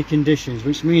without any conditions,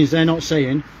 which means they're not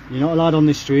saying you're not allowed on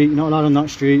this street, you're not allowed on that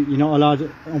street, you're not allowed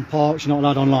on parks, you're not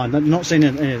allowed online. They're not saying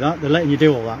any of that. They're letting you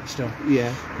do all that still.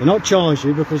 Yeah. They're not charging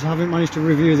you because they haven't managed to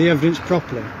review the evidence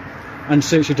properly and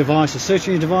search your devices.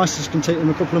 Searching your devices can take them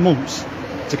a couple of months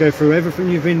to go through everything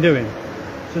you've been doing.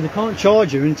 So they can't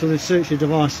charge you until they search your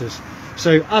devices.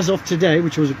 So as of today,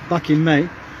 which was back in May,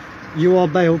 you are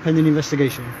bailed pending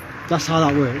investigation. That's how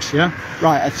that works, yeah?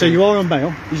 Right, so you are on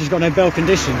bail, you just got no bail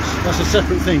conditions. That's a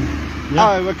separate thing.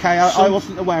 Yeah? Oh, okay, I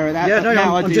wasn't aware of that. Yeah,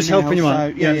 no, I'm just helping you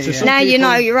out. So now you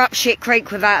know you're up shit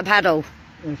creek without a paddle.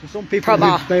 Yeah, so some people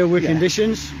bail with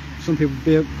conditions, some people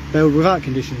bailed without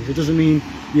conditions. It doesn't mean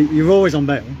you're always on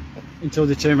bail until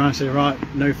they turn around and say, right,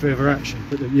 no further action.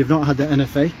 But you've not had the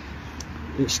NFA,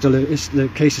 the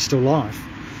case is still live.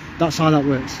 That's how that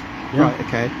works. Yeah? Right,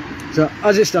 okay. So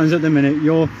as it stands at the minute,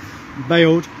 you're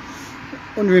bailed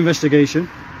under investigation.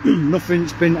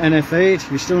 Nothing's been NFA'd.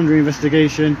 You're still under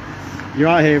investigation. You're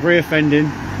out here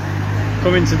reoffending,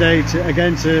 coming today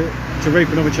to rape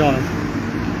another child.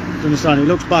 Do you understand? It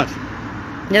looks bad.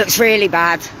 Looks really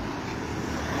bad.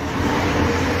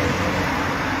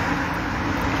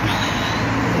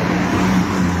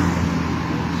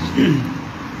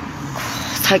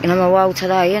 It's taking them a while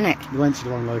today, isn't it? You went to the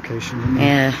wrong location, didn't you?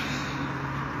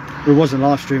 Yeah. It wasn't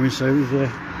live streaming, so it was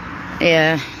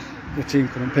yeah. The team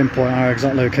couldn't pinpoint our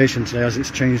exact location today as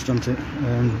it's changed onto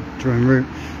during route,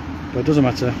 but it doesn't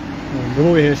matter. We're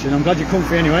all here soon. I'm glad you're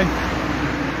comfy anyway.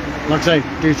 like I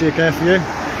say, duty of care for you.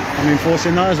 I'm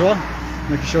enforcing that as well,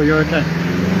 making sure you're okay.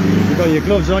 You've got your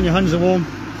gloves on, your hands are warm,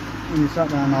 and you sat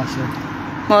down nicely.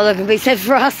 Well, that can be said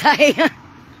for us, eh?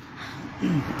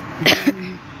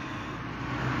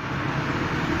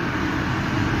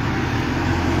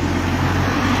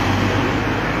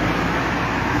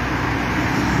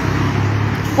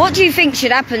 What do you think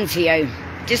should happen to you?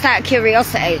 Just out of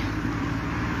curiosity.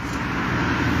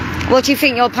 What do you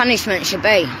think your punishment should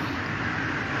be?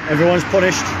 Everyone's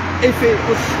punished. If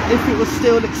it was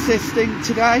still existing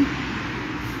today,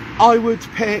 I would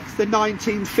pick the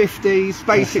 1950s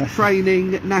basic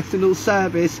training national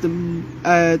service than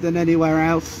anywhere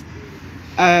else.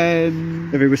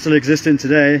 If it was still existing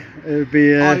today, it would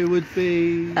be. I would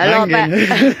be a lot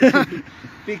better.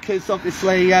 Because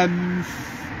obviously,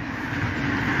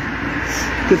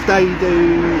 because they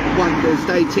do wonders.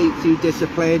 They teach you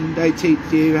discipline. They teach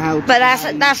you how. But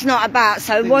that's not about.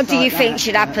 So, what do you think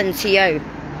should happen to you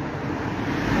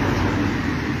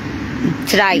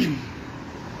today?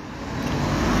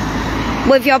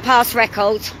 With your past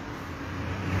record,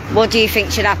 what do you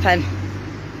think should happen?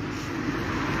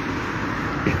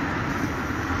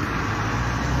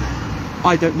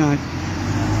 I don't know.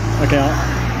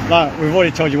 Okay, we've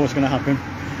already told you what's going to happen.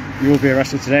 You will be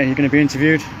arrested today. You're going to be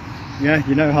interviewed. Yeah,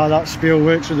 you know how that spiel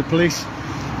works with the police.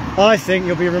 I think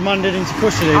you'll be remanded into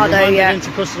custody. Remanded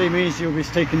into custody means you'll be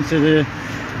taken to the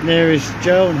nearest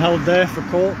jail and held there for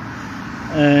court.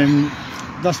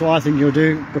 That's what I think you'll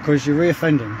do, because you're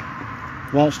reoffending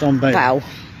whilst on bail. Wow.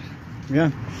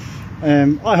 Yeah.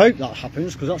 I hope that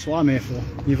happens, because that's what I'm here for.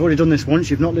 You've already done this once,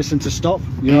 you've not listened to stop,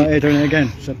 you're not here doing it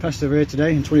again. So P.E.S.T are here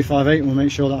today in 25-8, and we'll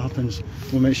make sure that happens.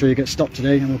 We'll make sure you get stopped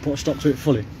today, and we'll put a stop to it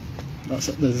fully. That's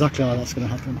exactly how that's going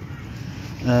to happen.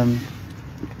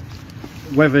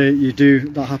 Whether you do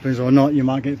that happens or not, you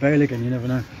might get bail again, you never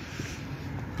know.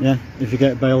 Yeah, if you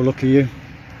get bail, lucky you.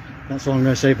 That's all I'm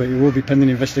going to say, but you will be pending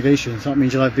investigations. That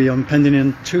means you'll be on pending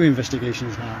in 2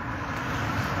 investigations now.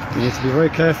 You need to be very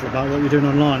careful about what you're doing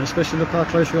online, especially look how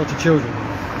close we are to children.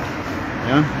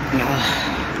 Yeah?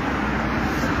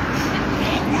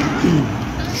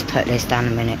 Let's put this down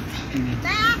a minute.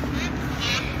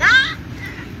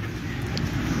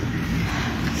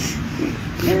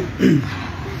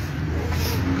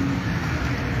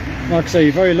 Like I say,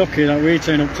 you're very lucky that we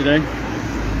turn up today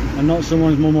and not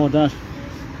someone's mum or dad.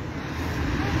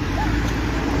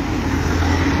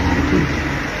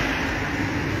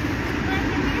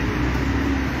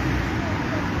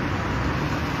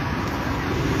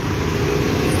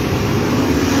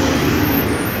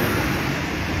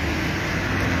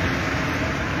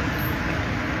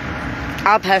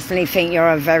 I personally think you're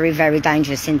a very, very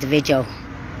dangerous individual.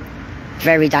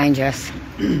 Very dangerous.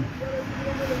 Do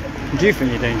you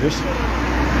think you're dangerous?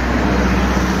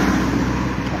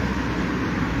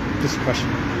 Just a question.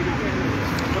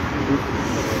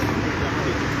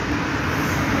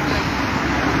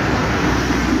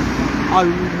 I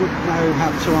wouldn't know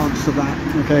how to answer that.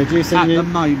 Okay, do you think at the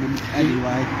moment,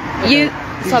 anyway.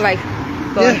 Sorry.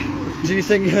 Go on. Do you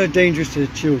think you're dangerous to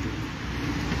children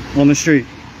on the street?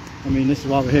 I mean, this is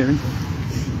what we're hearing.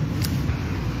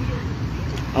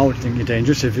 I would think you're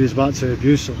dangerous if he was about to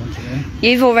abuse someone today.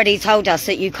 You've already told us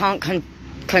that you can't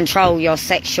control your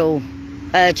sexual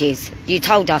urges. You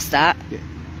told us that.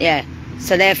 Yeah.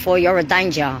 So therefore you're a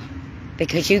danger,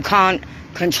 because you can't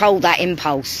control that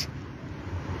impulse.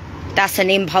 That's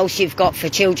an impulse you've got for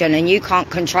children, and you can't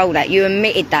control that. You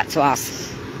admitted that to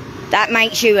us. That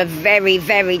makes you a very,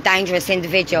 very dangerous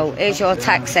individual. Here's your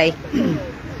taxi.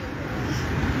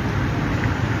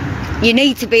 You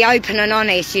need to be open and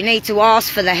honest. You need to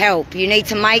ask for the help. You need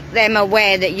to make them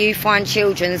aware that you find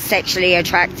children sexually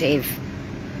attractive,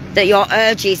 that your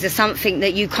urges are something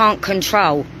that you can't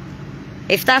control.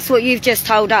 If that's what you've just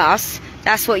told us,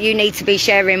 that's what you need to be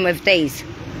sharing with these.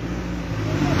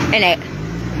 Innit?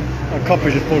 That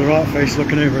copper just pulled a right face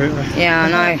looking over it. Yeah, I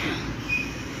know.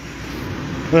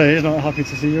 Well, he's not happy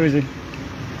to see you, is he?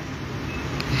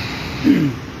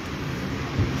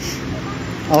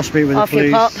 I'll speak with the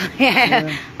police. Off your pop.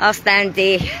 Yeah. I'll stand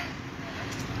there.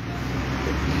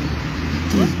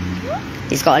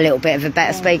 He's got a little bit of a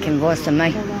better speaking voice than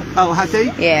me. Oh, has he?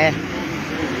 Yeah.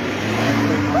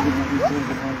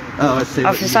 Oh, I see.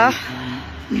 Officer?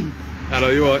 Hello,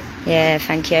 you alright? Yeah,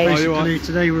 thank you. Basically,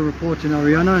 today we're reporting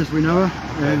Ariana, as we know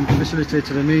her,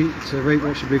 facilitated a meet to rape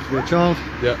what she believed to be a child.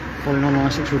 Yeah. Following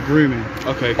online sexual grooming.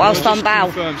 Okay. Whilst on bail.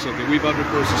 Confirm something. We've had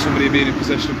reports of somebody being in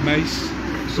possession of mace.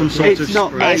 Some sort of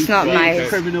spray. It's not mace. It's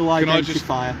criminal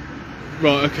identifier.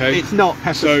 Right, okay. It's not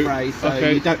pepper spray, so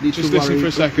okay, you don't need just to worry. listen for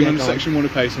a second. Under on. section 1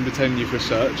 of P.E.S.T, I'm detaining you for a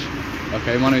search.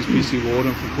 Okay, my name's P.C. Ward,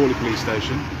 I'm from Crawley Police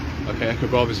Station. Okay, Echo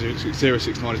Bravo 069 is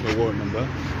my warrant number.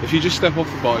 If you just step off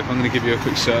the bike, I'm going to give you a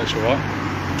quick search, alright?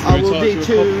 I will need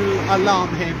to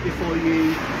alarm him before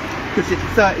you, because it's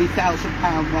 £30,000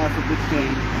 worth of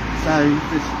machine. So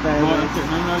just bear with us.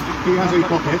 He has any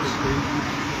pockets.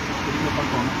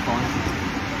 Fine.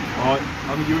 Alright,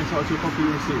 you're entitled to a copy of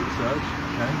your receipt of search.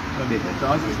 Okay.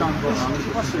 So as it stands right now,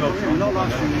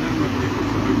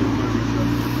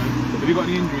 have you got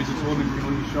any injuries at all? Anything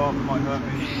on your sharp that might hurt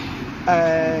me?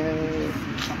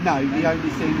 No, the only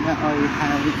thing that I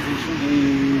have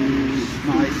is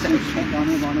my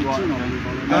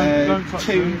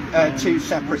two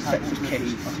separate sets of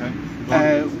keys. Okay.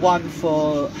 One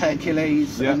for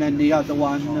Hercules, and then the other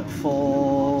one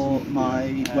for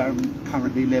where I'm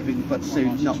currently living, but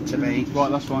soon not to be. Right,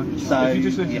 that's fine. So if you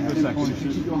just listen for a second, if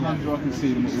you keep your hands where I can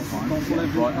see them, it'll be fine.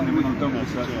 Right, and then when I'm done with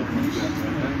the search,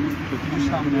 if you just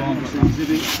stand with your arms like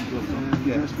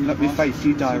that. Let me face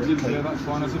you directly. Yeah, that's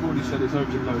fine. As I've already said, it's over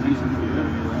the load.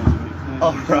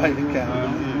 Oh, right, okay.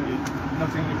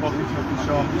 Nothing in your pockets, nothing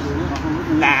sharp.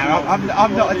 Nah,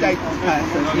 I'm not a dangerous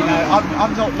person, you know.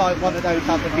 I'm not like one of those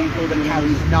other people that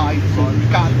carries knives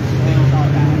and guns and things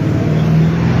like that.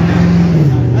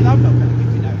 And I'm not going to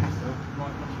give you no hassle.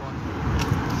 Right, that's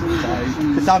fine.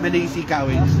 Because I'm an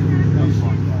easygoing. That's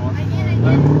fine.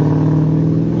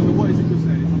 So what is it you're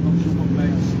saying? I'm not sure what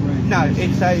makes. No,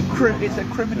 it's a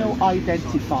criminal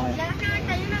identifier.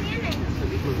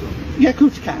 Yeah, of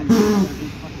course you can.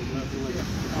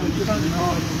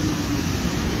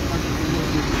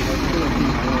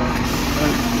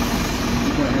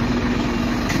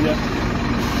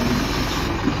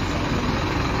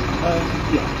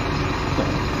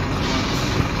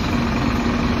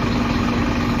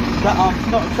 That arm's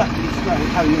not exactly straight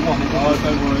how you want it. Oh,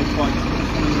 don't worry, it's fine.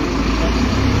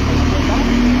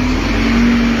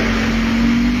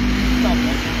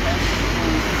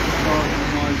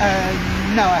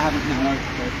 No, I haven't. No.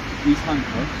 These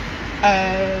handcuffs.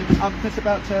 I'm just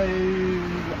about to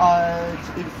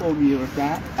inform you of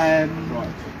that.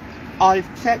 Right. I've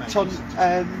checked on.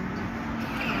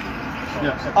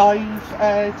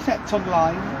 I've checked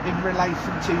online in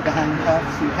relation to the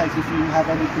handcuffs in case if you have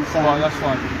any concerns. Right, that's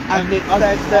fine. And it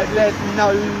says that there's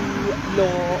no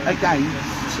law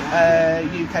against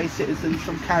UK citizens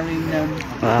from carrying them.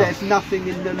 Wow. There's nothing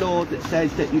in the law that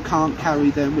says that you can't carry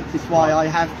them, which is why I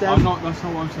have them. That's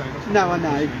not what I'm saying. No, I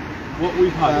know. What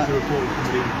we've had is a report of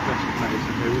somebody in the possession case.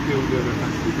 Okay, we'll deal with the other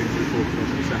offences we've been reported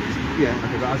on in a second. Yeah.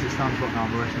 Okay, but as it stands right now,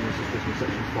 I'm arresting you on suspicion of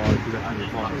section 5 with the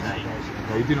annual violence.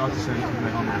 Okay, you do not have to say anything to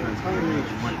make harm offence.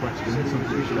 My question is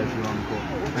something you should later on report.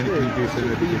 Anything you do so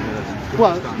that begin with us.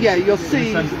 Well, yeah, you'll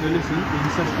see. Listen, the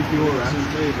necessity for your arrest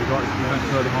is right to prevent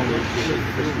further harm with the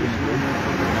official injury.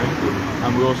 Okay,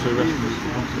 and we're also arresting you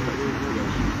for consequential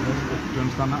investigation. Do you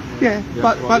understand that? Yeah,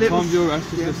 but it time was. of your arrest,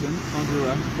 just listen. Time of your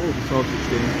arrest,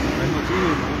 12:16.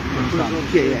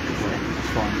 Yeah.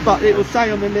 That's fine. But it will say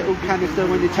on the little canister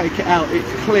when you take it out, it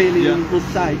clearly will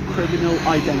say criminal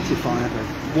identifier.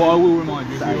 What I will remind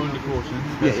you is you're under caution.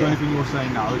 So Yeah. anything you're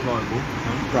saying now is liable.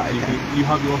 Okay? Right, You, okay. you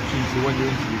have your opportunity when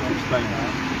you're interviewed to explain that.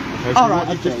 Okay, so All right,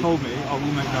 what you've just okay. told me, I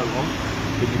will make note of.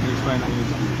 But you can explain that in your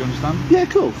interview. Do you understand? Yeah,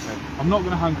 of course. I'm not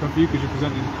going to handcuff you because you're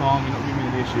presenting calm, you're not giving me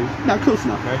any issues. No, of course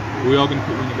not. Okay? We are going to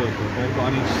put you in the vehicle, okay? But I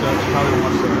need to carry on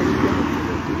my search.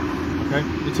 Okay?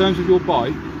 In terms of your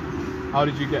bike, how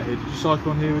did you get here? Did you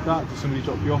cycle on here with that? Did somebody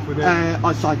drop you off with it?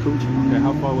 I cycled. Okay,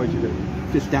 how far away do you live?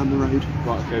 Just down the road.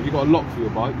 Right, okay. Have you got a lock for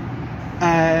your bike?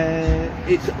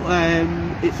 It's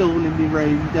all in the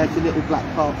room. There's a little black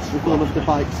box with all of the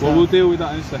bikes. Well, we'll deal with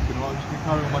that in a second. Right? I'm just going to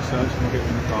carry on my search and we'll get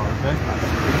in the car, okay?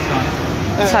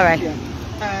 Sorry. Yeah.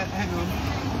 Hang on.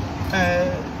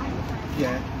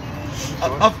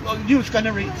 Yeah. You was going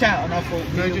to reach out and I thought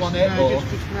you want it.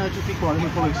 Just be quiet. I'm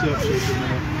going to follow search you for a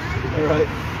minute. Alright.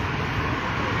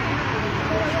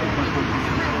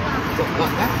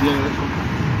 Like that? Yeah, that's fine.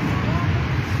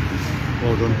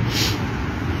 Well done.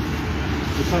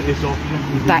 We'll take this off.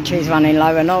 Battery's running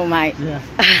low and all, mate. Yeah.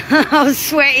 I was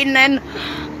sweating then.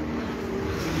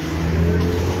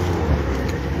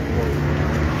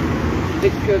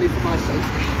 It's purely for my sake.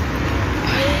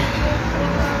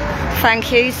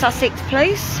 Thank you, Sussex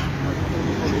Police.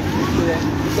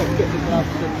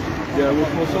 Yeah,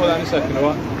 we'll sort that in a second,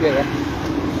 alright? Yeah.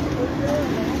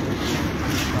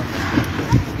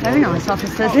 Very nice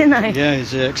officers, isn't they? Yeah,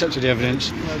 he's accepted the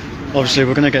evidence. Obviously,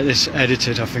 we're going to get this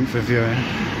edited, I think, for viewing.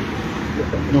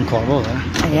 Done quite well there.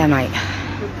 Yeah, mate.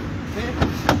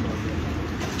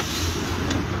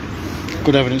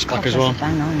 Good evidence back as well.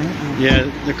 Bang on, isn't it?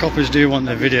 Yeah, the coppers do want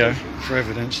their video for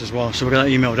evidence as well, so we'll get that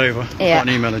emailed over. Yeah. Got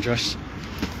an email address.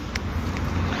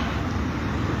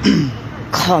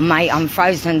 Oh, mate, I'm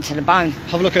frozen to the bone.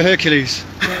 Have a look at Hercules.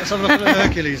 Let's have a look at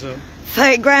Hercules. Look.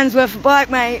 30 grand's worth of bike,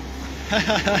 mate.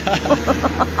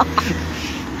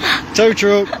 Tow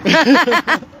truck.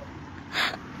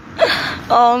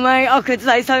 Oh, mate, I could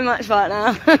say so much right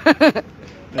now.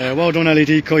 Well done, Ellie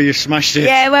Decoy, you smashed it.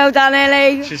 Yeah, well done,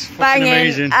 Ellie. She's fucking banging,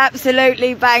 amazing.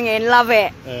 Absolutely banging, love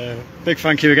it. Big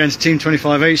thank you again to Team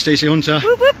 25H, Stacey Hunter,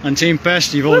 Whoop, whoop. and Team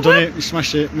P.E.S.T. You've all Whoop, done whoop. it, you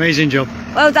smashed it, amazing job.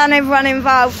 Well done, everyone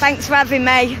involved. Thanks for having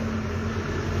me.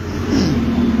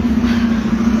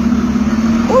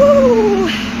 Ooh.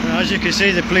 As you can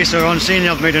see, the police are on scene.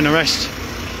 They've made an arrest.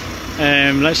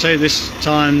 Let's say this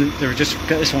time they'll just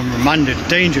get this one remanded.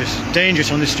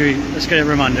 Dangerous on the street. Let's get it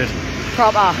remanded.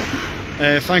 Proper.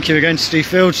 Thank you again, Steve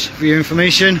Fields, for your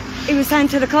information. He was saying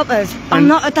to the coppers, I'm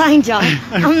not a danger.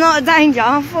 I'm not a danger.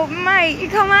 I thought, mate, you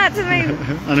come out to me.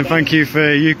 And thank you for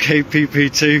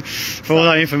UKPP2 for all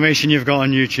that information you've got on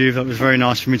YouTube. That was very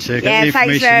nice for me to get the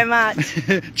information. Yeah, thanks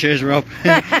very much. Cheers, Rob.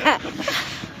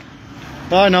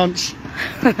 Bye, nonce.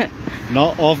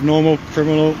 Not of normal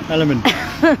criminal element.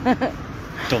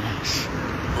 Dumbass.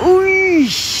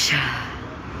 Oosh.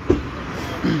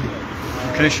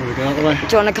 Okay, shall we get out of the way? Do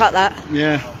you want to cut that?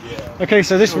 Yeah. Okay,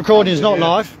 so this recording is not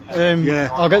live.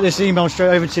 I'll get this email straight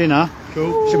over to you now.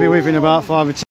 Cool. Should be with you in about 5 or 10.